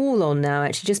you all on now,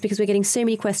 actually, just because we're getting so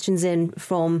many questions in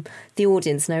from the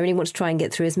audience, and I really want to try and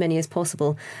get through as many as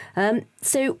possible.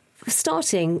 So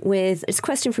starting with a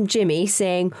question from Jimmy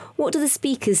saying, what do the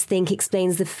speakers think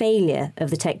explains the failure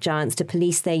of the tech giants to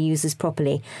police their users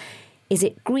properly? Is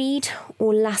it greed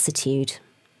or lassitude?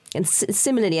 And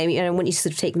similarly, I want you to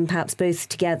sort of take them perhaps both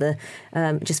together,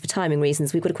 just for timing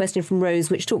reasons. We've got a question from Rose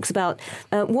which talks about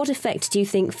what effect do you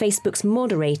think Facebook's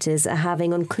moderators are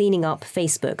having on cleaning up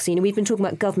Facebook? So, we've been talking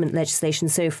about government legislation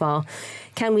so far.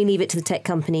 Can we leave it to the tech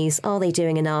companies? Are they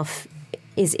doing enough?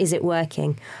 Is it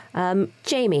working?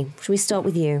 Jamie, should we start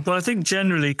with you? Well, I think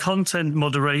generally content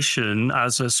moderation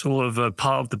as a sort of a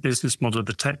part of the business model of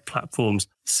the tech platforms,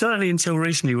 certainly until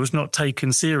recently, was not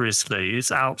taken seriously.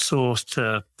 It's outsourced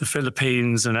to the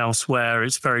Philippines and elsewhere.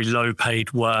 It's very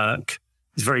low-paid work.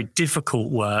 It's very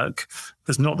difficult work.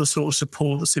 There's not the sort of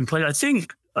support that's in place. I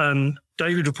think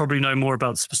David will probably know more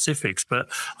about the specifics, but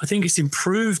I think it's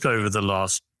improved over the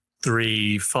last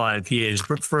 3-5 years,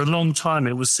 but for a long time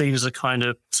it was seen as a kind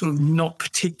of sort of not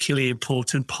particularly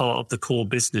important part of the core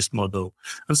business model.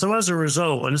 And so as a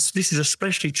result, and this is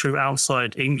especially true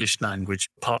outside English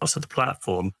language parts of the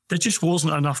platform, there just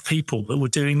wasn't enough people that were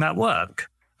doing that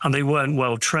work. And they weren't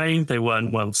well trained, they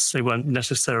weren't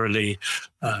necessarily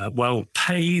well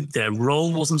paid, their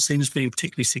role wasn't seen as being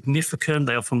particularly significant,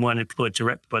 they often weren't employed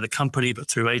directly by the company but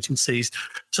through agencies.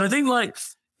 So I think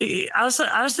as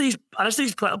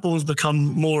these platforms become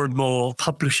more and more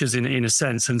publishers in a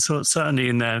sense, and certainly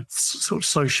in their sort of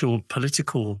social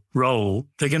political role,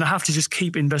 they're going to have to just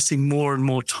keep investing more and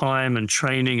more time and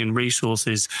training and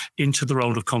resources into the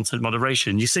role of content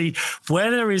moderation. You see, where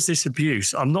there is this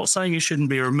abuse, I'm not saying it shouldn't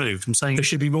be removed. I'm saying there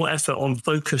should be more effort on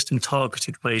focused and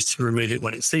targeted ways to remove it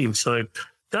when it seems. So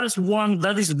that is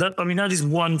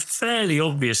one fairly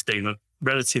obvious thing.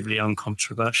 Relatively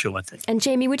uncontroversial, I think. And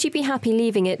Jamie, would you be happy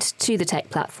leaving it to the tech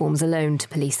platforms alone to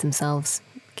police themselves,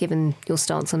 given your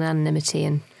stance on anonymity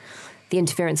and the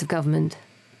interference of government?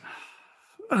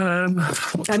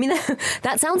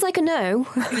 That sounds like a no.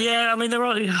 Yeah, there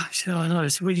are. I know.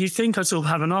 You think I sort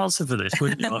of have an answer for this,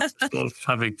 wouldn't you? Sort of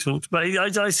having talked, but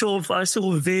I sort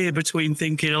of veer between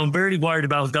thinking I'm really worried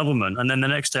about government, and then the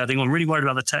next day I think I'm really worried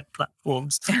about the tech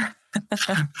platforms.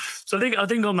 So I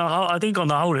think on the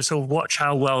whole, it's sort of watch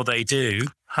how well they do,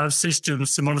 have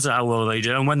systems to monitor how well they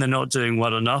do, and when they're not doing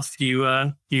well enough, you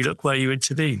look where you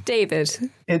intervene.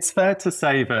 David, it's fair to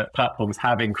say that platforms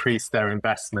have increased their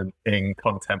investment in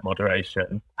content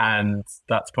moderation, and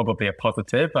that's probably a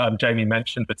positive. Jamie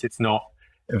mentioned that it's not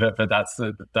that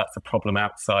that's a problem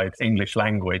outside English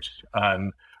language,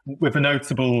 with a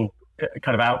notable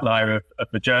kind of outlier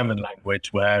of the German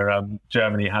language, where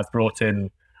Germany has brought in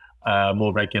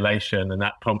more regulation, and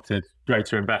that prompted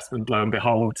greater investment, lo and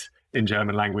behold, in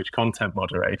German language content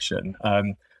moderation.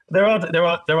 There are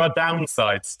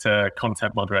downsides to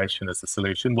content moderation as a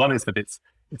solution. One is that it's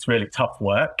really tough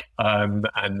work, and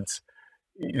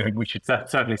we should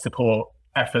certainly support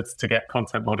efforts to get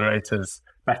content moderators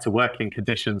better working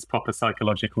conditions, proper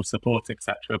psychological support,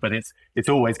 etc. But it's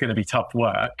always going to be tough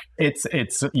work. It's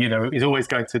always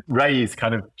going to raise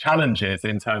kind of challenges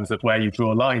in terms of where you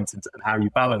draw lines and how you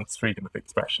balance freedom of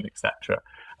expression, etc.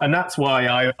 And that's why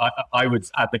I would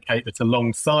advocate that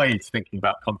alongside thinking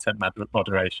about content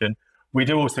moderation, we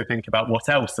do also think about what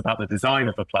else about the design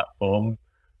of a platform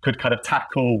could kind of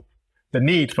tackle the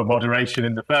need for moderation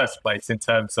in the first place, in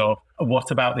terms of what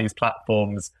about these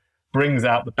platforms brings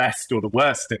out the best or the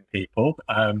worst in people.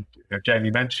 Jamie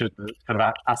mentioned the kind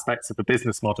of aspects of the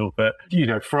business model that,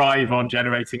 thrive on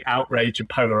generating outrage and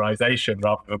polarization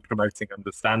rather than promoting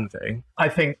understanding. I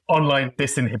think online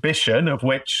disinhibition, of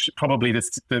which probably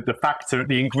the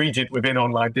ingredient within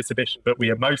online disinhibition that we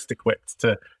are most equipped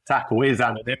to tackle is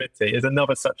anonymity, is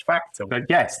another such factor. But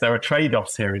yes, there are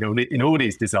trade-offs here in all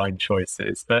these design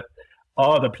choices, but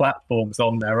are the platforms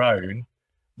on their own,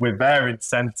 with their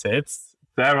incentives,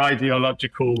 their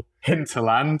ideological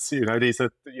hinterlands, these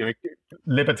are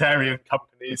libertarian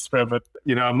companies from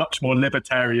a much more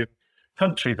libertarian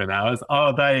country than ours,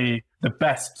 are they the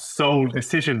best sole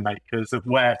decision makers of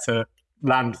where to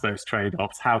land those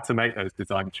trade-offs, how to make those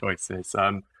design choices?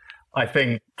 I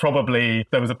think probably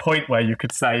there was a point where you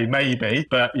could say maybe,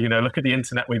 but look at the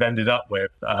internet we've ended up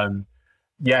with.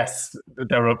 Yes,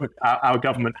 our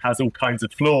government has all kinds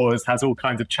of flaws, has all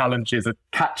kinds of challenges of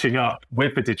catching up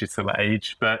with the digital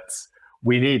age, but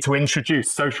we need to introduce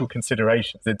social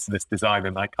considerations into this design,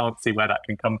 and I can't see where that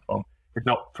can come from, if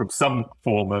not from some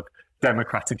form of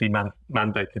democratically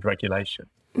mandated regulation.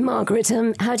 Margaret,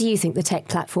 how do you think the tech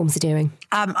platforms are doing?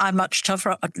 I'm much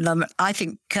tougher at the moment. I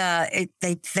think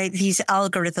these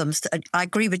algorithms, I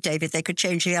agree with David, they could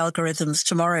change the algorithms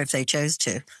tomorrow if they chose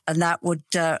to. And that would,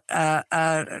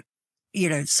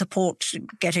 support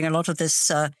getting a lot of this,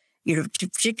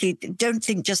 particularly don't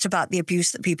think just about the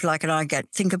abuse that people like and I get.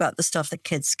 Think about the stuff that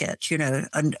kids get,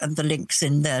 and the links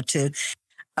in there to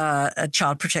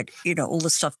child protect, all the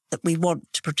stuff that we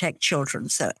want to protect children.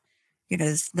 So,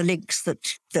 the links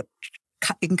that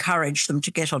encourage them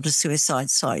to get onto suicide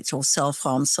sites or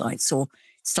self-harm sites or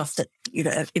stuff that,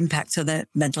 impacts on their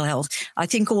mental health. I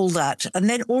think all that. And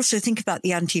then also think about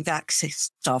the anti-vax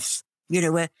stuff,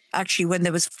 where actually when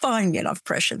there was finally enough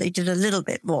pressure, they did a little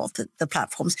bit more, the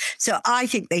platforms. So I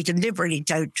think they deliberately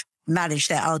don't manage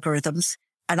their algorithms.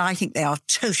 And I think they are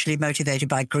totally motivated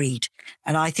by greed.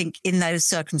 And I think in those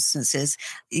circumstances,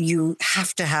 you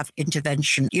have to have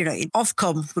intervention.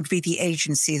 Ofcom would be the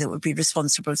agency that would be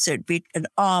responsible. So it'd be an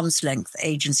arm's length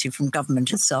agency from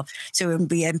government itself. So it would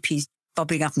be MPs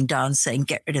bobbing up and down saying,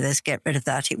 get rid of this, get rid of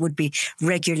that. It would be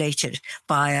regulated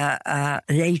by an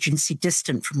agency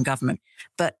distant from government.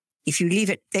 But if you leave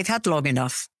it, they've had long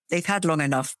enough,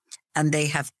 and they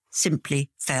have simply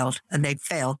failed, and they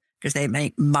fail because they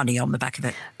make money on the back of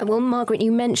it. Well, Margaret,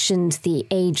 you mentioned the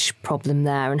age problem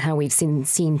there and how we've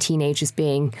seen teenagers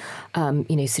being,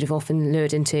 sort of often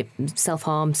lured into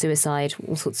self-harm, suicide,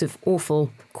 all sorts of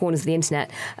awful corners of the internet.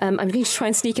 I'm going to try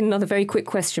and sneak in another very quick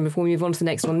question before we move on to the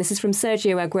next one. This is from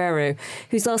Sergio Aguero,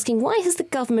 who's asking, why has the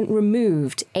government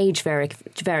removed age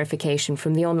verification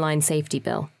from the online safety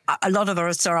bill? A lot of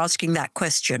us are asking that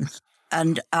question,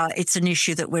 and it's an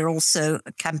issue that we're also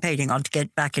campaigning on to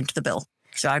get back into the bill.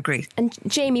 So I agree. And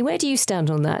Jamie, where do you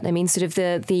stand on that? I mean, sort of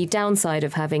the downside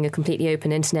of having a completely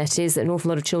open internet is that an awful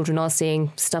lot of children are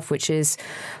seeing stuff which is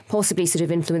possibly sort of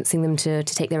influencing them to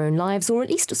take their own lives, or at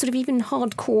least sort of even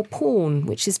hardcore porn,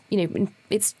 which is,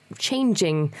 it's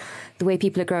changing the way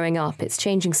people are growing up. It's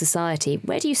changing society.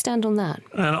 Where do you stand on that?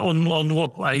 On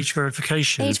what? Age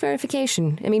verification? Age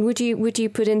verification. I mean, would you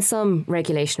put in some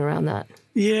regulation around that?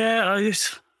 Yeah,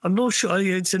 I'm not sure.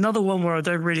 It's another one where I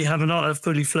don't really have a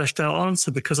fully fleshed out answer,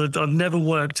 because I've never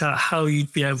worked out how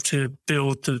you'd be able to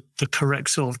build the correct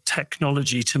sort of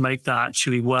technology to make that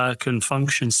actually work and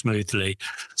function smoothly.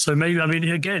 So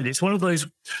maybe, again, it's one of those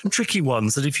tricky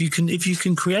ones that if you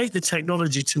can create the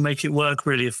technology to make it work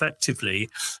really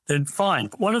effectively, then fine.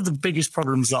 But one of the biggest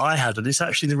problems that I had, and it's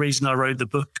actually the reason I wrote the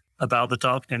book about the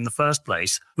dark net in the first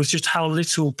place, was just how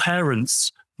little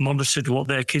parents monitored what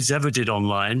their kids ever did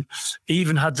online,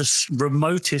 even had the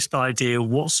remotest idea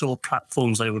what sort of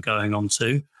platforms they were going on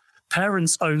to.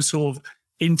 Parents' own sort of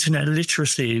internet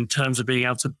literacy in terms of being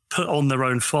able to put on their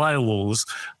own firewalls,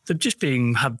 they're just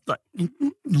have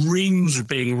rings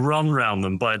being run around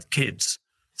them by the kids.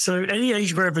 So any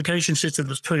age verification system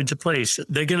that's put into place,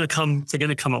 they're going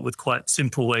to come up with quite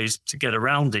simple ways to get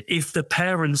around it. If the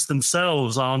parents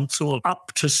themselves aren't sort of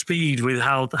up to speed with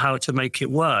how to make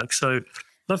it work. So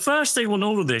the first thing on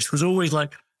all of this was always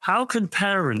like, how can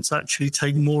parents actually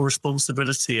take more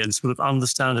responsibility and sort of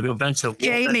understand a bit better?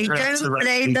 Jamie, don't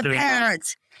blame the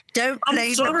parents. Don't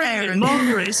blame the parents.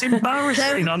 Margaret, it's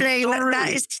embarrassing. Don't blame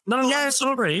I'm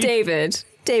sorry.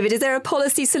 David, is there a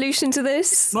policy solution to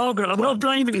this? Margaret, I'm not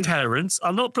blaming parents.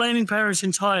 I'm not blaming parents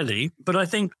entirely, but I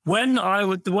think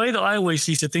the way that I always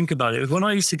used to think about it was when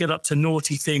I used to get up to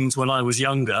naughty things when I was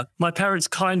younger, my parents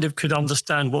kind of could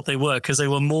understand what they were because they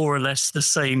were more or less the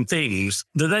same things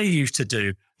that they used to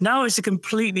do. Now it's a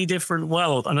completely different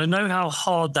world, and I know how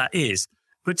hard that is.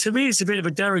 But to me, it's a bit of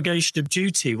a derogation of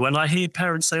duty when I hear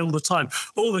parents say all the time,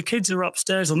 oh, the kids are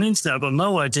upstairs on the internet, I've got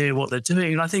no idea what they're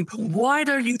doing. And I think, why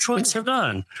don't you try to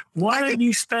learn? Why don't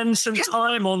you spend some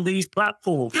time on these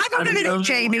platforms? Hang on a minute,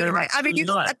 Jamie. Right. I mean,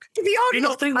 to be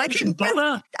honest,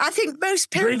 I think most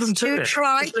parents do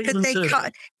try, but they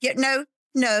can't.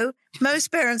 No,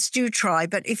 most parents do try.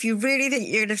 But if you really think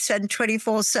you're going to spend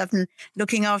 24/7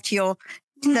 looking after your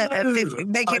and let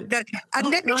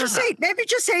me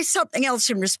just say something else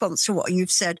in response to what you've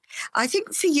said. I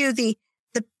think for you, the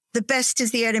best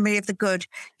is the enemy of the good.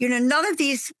 You know, none of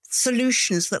these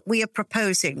solutions that we are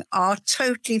proposing are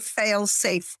totally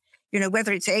fail-safe. You know,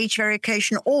 whether it's age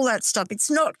verification, all that stuff, it's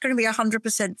not going to be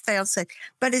 100% fail-safe,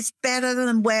 but it's better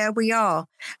than where we are.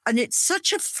 And it's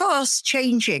such a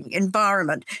fast-changing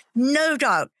environment. No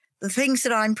doubt the things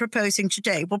that I'm proposing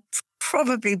today will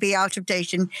probably be out of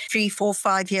date in 3, 4,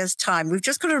 5 years' time. We've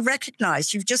just got to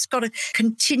recognize, you've just got to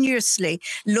continuously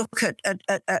look at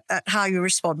how you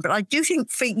respond. But I do think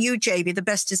for you, Jamie, the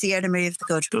best is the enemy of the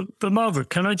good. But Margaret,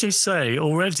 can I just say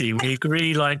already, we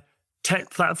agree, like, tech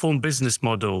platform business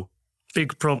model,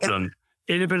 big problem.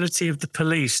 Yep. Inability of the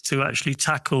police to actually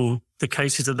tackle the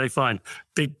cases that they find,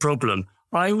 big problem.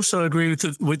 I also agree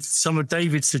with some of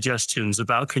David's suggestions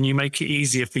about, can you make it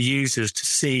easier for users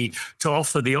to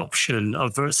offer the option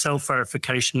of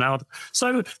self-verification now?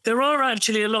 So there are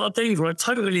actually a lot of things where I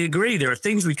totally agree. There are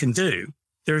things we can do.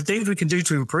 There are things we can do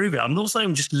to improve it. I'm not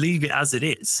saying just leave it as it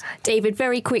is. David,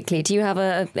 very quickly, do you have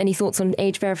any thoughts on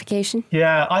age verification?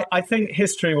 Yeah, I think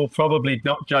history will probably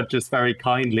not judge us very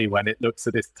kindly when it looks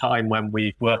at this time when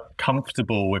we were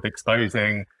comfortable with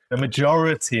exposing the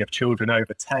majority of children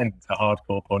over 10 to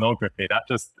hardcore pornography. That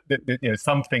just,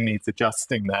 something needs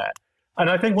adjusting there. And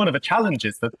I think one of the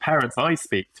challenges that the parents I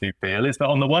speak to feel is that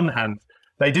on the one hand,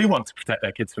 they do want to protect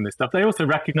their kids from this stuff. They also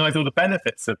recognize all the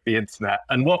benefits of the internet.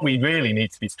 And what we really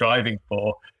need to be striving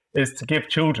for is to give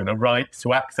children a right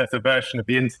to access a version of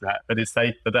the internet that is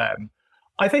safe for them.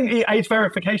 I think age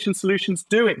verification solutions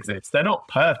do exist. They're not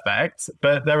perfect,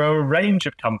 but there are a range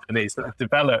of companies that have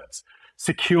developed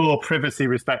secure,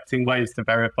 privacy-respecting ways to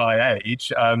verify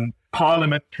age.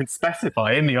 Parliament can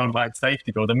specify in the Online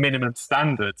Safety Bill the minimum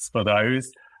standards for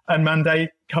those and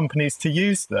mandate companies to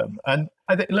use them. And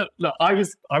I think, look, I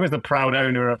was a proud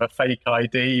owner of a fake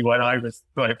ID when I was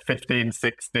like 15,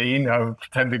 16,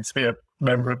 pretending to be a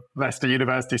member of Leicester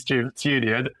University Students'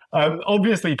 Union.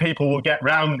 Obviously, people will get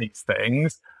round these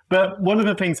things. But one of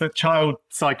the things that child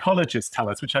psychologists tell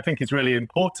us, which I think is really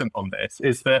important on this,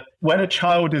 is that when a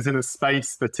child is in a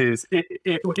space that is,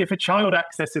 if a child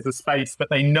accesses a space, but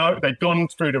they know they've gone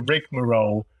through the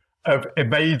rigmarole of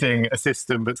evading a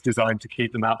system that's designed to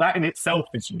keep them out, that in itself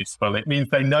is useful. It means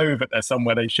they know that they're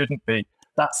somewhere they shouldn't be.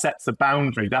 That sets a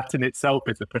boundary. That in itself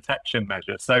is a protection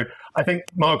measure. So I think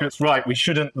Margaret's right. We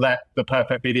shouldn't let the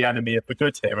perfect be the enemy of the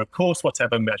good here. Of course,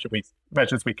 whatever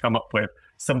measures we come up with,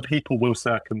 some people will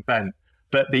circumvent.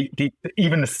 But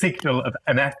even the signal of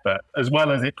an effort, as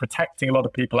well as it protecting a lot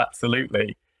of people,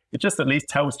 absolutely, it just at least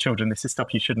tells children this is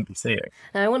stuff you shouldn't be seeing.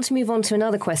 Now, I want to move on to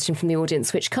another question from the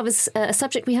audience, which covers a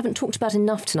subject we haven't talked about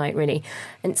enough tonight, really.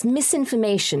 And it's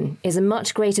misinformation is a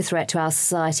much greater threat to our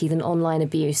society than online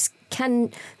abuse.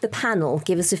 Can the panel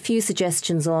give us a few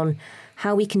suggestions on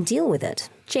how we can deal with it?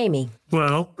 Jamie?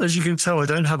 Well, as you can tell, I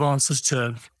don't have answers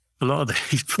to a lot of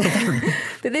these problems.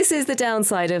 But this is the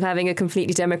downside of having a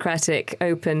completely democratic,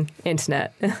 open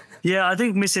internet. Yeah, I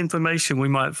think misinformation we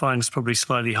might find is probably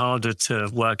slightly harder to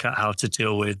work out how to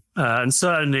deal with. And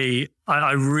certainly,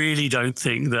 I really don't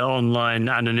think that online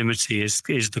anonymity is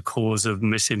the cause of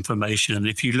misinformation. And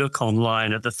if you look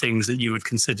online at the things that you would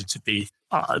consider to be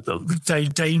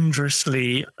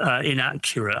dangerously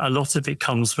inaccurate, a lot of it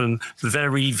comes from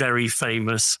very, very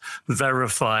famous,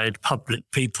 verified public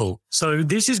people. So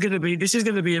this is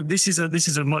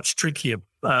a much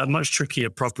trickier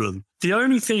problem. The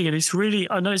only thing, and it's really,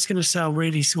 I know it's going to sound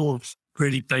really sort of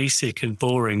really basic and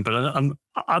boring, but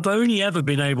I've only ever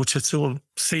been able to sort of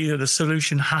see that the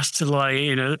solution has to lie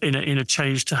in a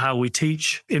change to how we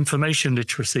teach information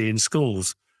literacy in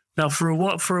schools. Now, for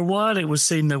a while, it was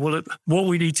seen that, well, what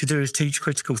we need to do is teach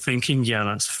critical thinking. Yeah,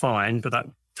 that's fine, but that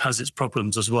has its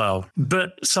problems as well.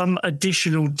 But some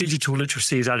additional digital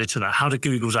literacy is added to that. How do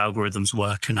Google's algorithms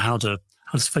work, and how does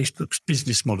Facebook's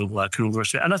business model work, and all the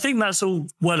rest of it? And I think that's all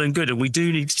well and good, and we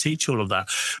do need to teach all of that.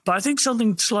 But I think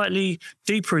something slightly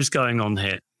deeper is going on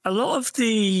here. A lot of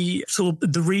the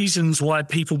reasons why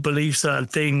people believe certain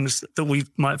things that we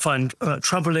might find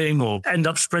troubling or end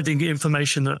up spreading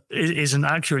information that isn't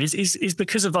accurate is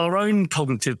because of our own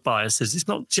cognitive biases. It's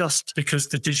not just because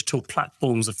the digital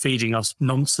platforms are feeding us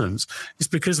nonsense. It's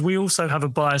because we also have a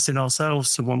bias in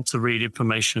ourselves to want to read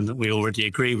information that we already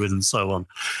agree with and so on.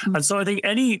 Mm-hmm. And so I think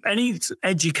any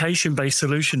education-based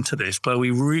solution to this, where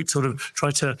we sort of try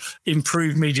to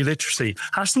improve media literacy,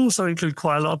 has to also include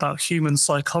quite a lot about human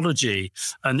psychology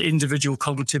and individual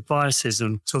cognitive biases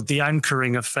and sort of the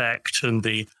anchoring effect and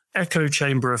the echo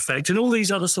chamber effect and all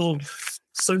these other sort of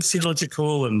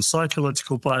sociological and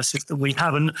psychological biases that we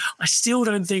have. And I still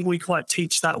don't think we quite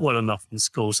teach that well enough in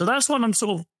school. So that's what I'm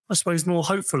sort of, I suppose, more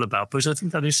hopeful about, because I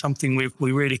think that is something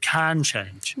we really can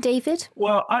change. David?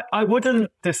 Well, I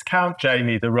wouldn't discount,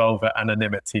 Jamie, the role that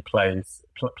anonymity plays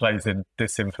in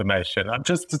disinformation.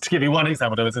 Just to give you one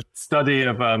example, there was a study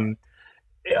of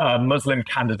Muslim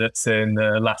candidates in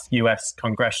the last US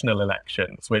congressional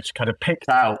elections, which kind of picked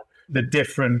out the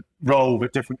different role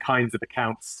that different kinds of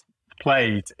accounts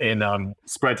played in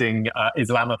spreading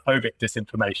Islamophobic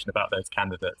disinformation about those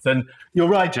candidates. And you're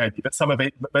right, Jamie, but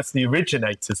most of the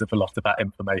originators of a lot of that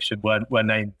information were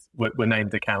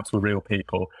named accounts, were real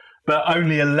people. But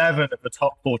only 11 of the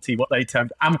top 40, what they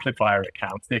termed amplifier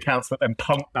accounts, the accounts that then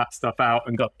pumped that stuff out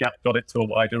and got it to a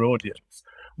wider audience,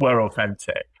 were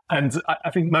authentic. And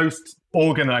I think most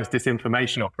organized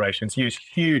disinformation operations use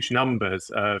huge numbers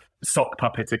of sock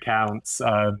puppet accounts,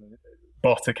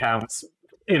 bot accounts,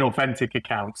 inauthentic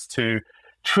accounts to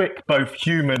trick both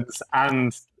humans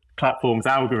and platforms'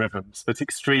 algorithms that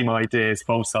extreme ideas,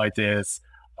 false ideas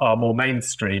are more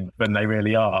mainstream than they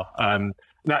really are.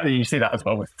 You see that as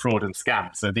well with fraud and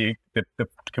scams. So the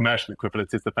commercial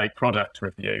equivalent is the fake product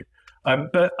review.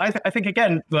 But I think,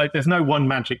 again, like, there's no one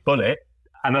magic bullet.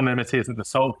 Anonymity isn't the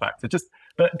sole factor,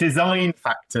 but design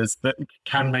factors that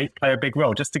can play a big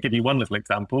role. Just to give you one little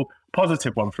example,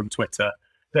 positive one from Twitter.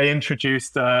 They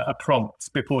introduced a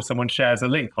prompt before someone shares a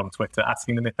link on Twitter,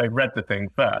 asking them if they've read the thing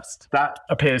first. That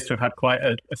appears to have had quite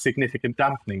a significant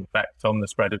dampening effect on the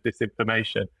spread of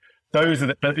disinformation. That's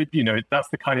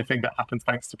the kind of thing that happens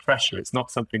thanks to pressure. It's not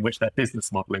something which their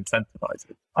business model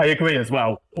incentivizes. I agree as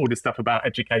well. All this stuff about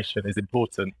education is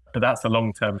important, but that's a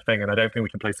long-term thing, and I don't think we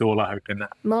can place all our hope in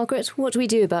that. Margaret, what do we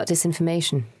do about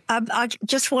disinformation?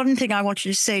 Just one thing I wanted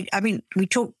to say. I mean,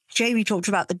 Jamie talked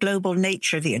about the global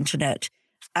nature of the internet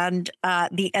and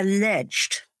the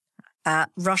alleged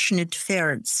Russian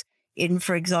interference in,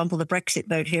 for example, the Brexit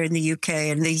vote here in the UK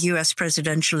and the US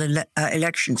presidential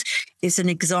elections is an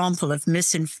example of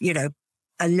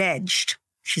alleged,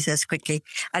 she says quickly,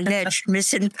 alleged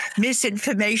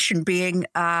misinformation being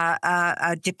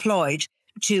deployed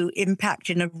to impact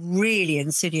in a really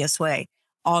insidious way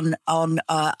on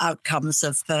outcomes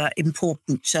of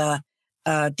important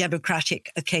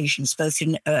democratic occasions, both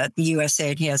in the USA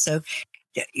and here. So,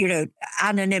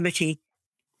 anonymity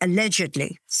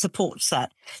allegedly supports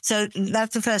that. So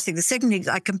that's the first thing. The second thing is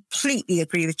I completely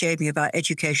agree with Jamie about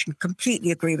education,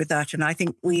 completely agree with that. And I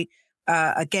think we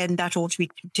ought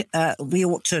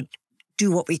to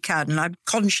do what we can. And I'm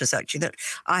conscious, actually, that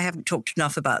I haven't talked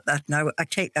enough about that. And I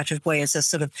take that away as a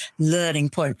sort of learning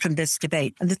point from this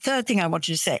debate. And the third thing I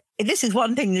wanted to say, this is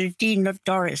one thing that Dean of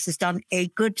Doris has done a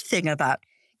good thing about,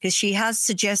 because she has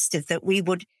suggested that we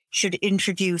should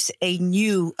introduce a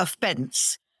new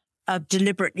offence of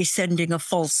deliberately sending a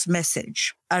false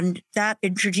message. And that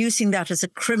introducing that as a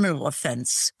criminal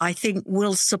offence, I think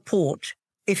will support,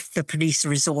 if the police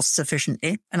resource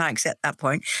sufficiently, and I accept that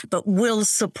point, but will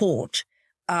support,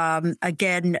 bearing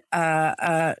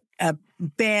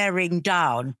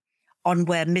down on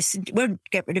where won't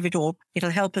get rid of it all.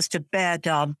 It'll help us to bear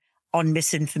down on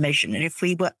misinformation. And if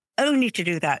we were only to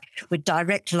do that with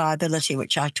direct liability,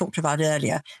 which I talked about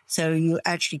earlier. So you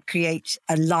actually create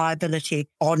a liability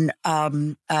on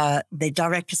the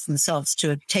directors themselves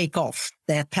to take off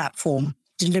their platform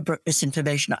deliberate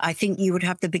misinformation. I think you would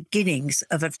have the beginnings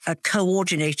of a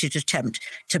coordinated attempt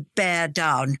to bear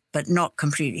down, but not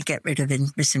completely get rid of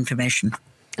misinformation.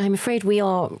 I'm afraid we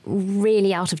are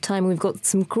really out of time. We've got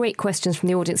some great questions from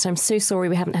the audience. I'm so sorry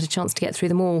we haven't had a chance to get through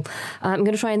them all. I'm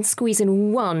going to try and squeeze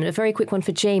in a very quick one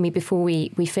for Jamie before we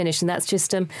finish. And that's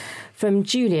just from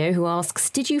Julio, who asks,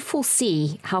 did you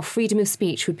foresee how freedom of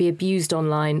speech would be abused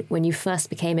online when you first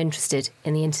became interested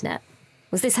in the internet?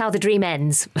 Was this how the dream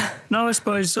ends? No, I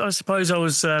suppose I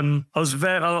was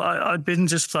very. I'd been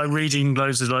just like reading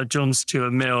loads of like John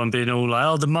Stuart Mill and being all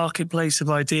like, the marketplace of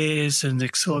ideas and the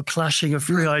sort of clashing of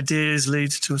free ideas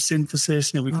leads to a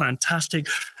synthesis, and it'll be fantastic.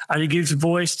 And it gives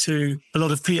voice to a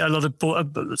lot of people,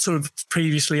 sort of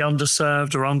previously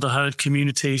underserved or underheard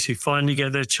communities who finally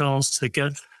get their chance to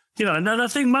get, And then I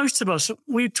think most of us,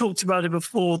 we talked about it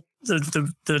before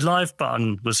the live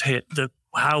button was hit.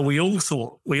 How we all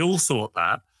thought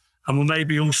that, and we're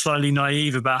maybe all slightly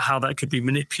naive about how that could be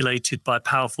manipulated by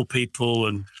powerful people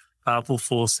and powerful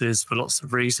forces for lots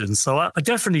of reasons. So I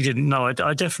definitely didn't know.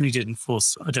 I definitely didn't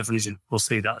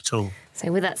foresee that at all.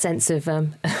 So with that sense of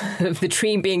the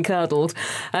dream being curdled,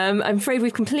 I'm afraid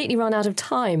we've completely run out of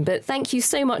time. But thank you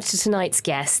so much to tonight's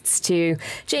guests, to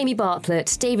Jamie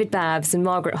Bartlett, David Babbs and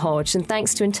Margaret Hodge. And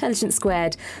thanks to Intelligence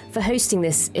Squared for hosting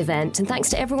this event. And thanks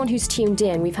to everyone who's tuned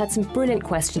in. We've had some brilliant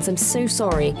questions. I'm so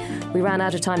sorry we ran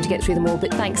out of time to get through them all,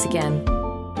 but thanks again.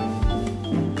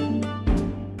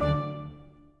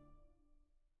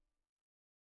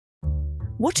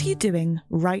 What are you doing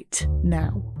right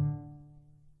now?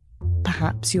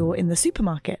 Perhaps you're in the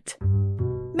supermarket.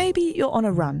 Maybe you're on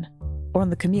a run or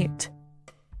on the commute.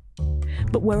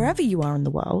 But wherever you are in the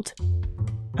world,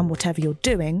 and whatever you're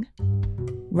doing,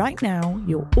 right now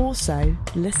you're also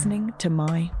listening to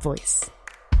my voice.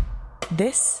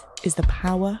 This is the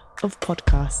power of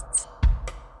podcasts.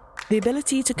 The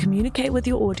ability to communicate with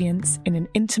your audience in an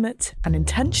intimate and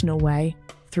intentional way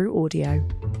through audio.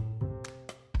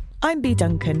 I'm Bea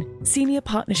Duncan, Senior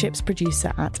Partnerships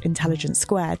Producer at Intelligence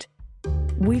Squared.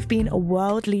 We've been a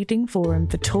world-leading forum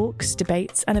for talks,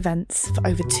 debates and events for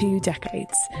over 2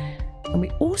 decades. And we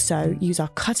also use our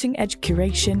cutting-edge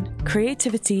curation,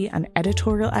 creativity and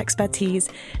editorial expertise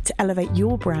to elevate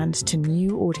your brand to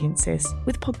new audiences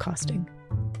with podcasting.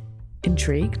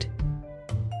 Intrigued?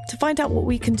 To find out what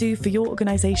we can do for your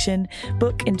organisation,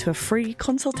 book into a free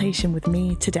consultation with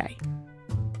me today.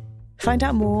 Find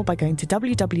out more by going to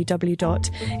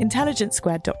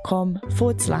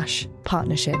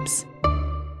www.intelligencesquared.com/partnerships.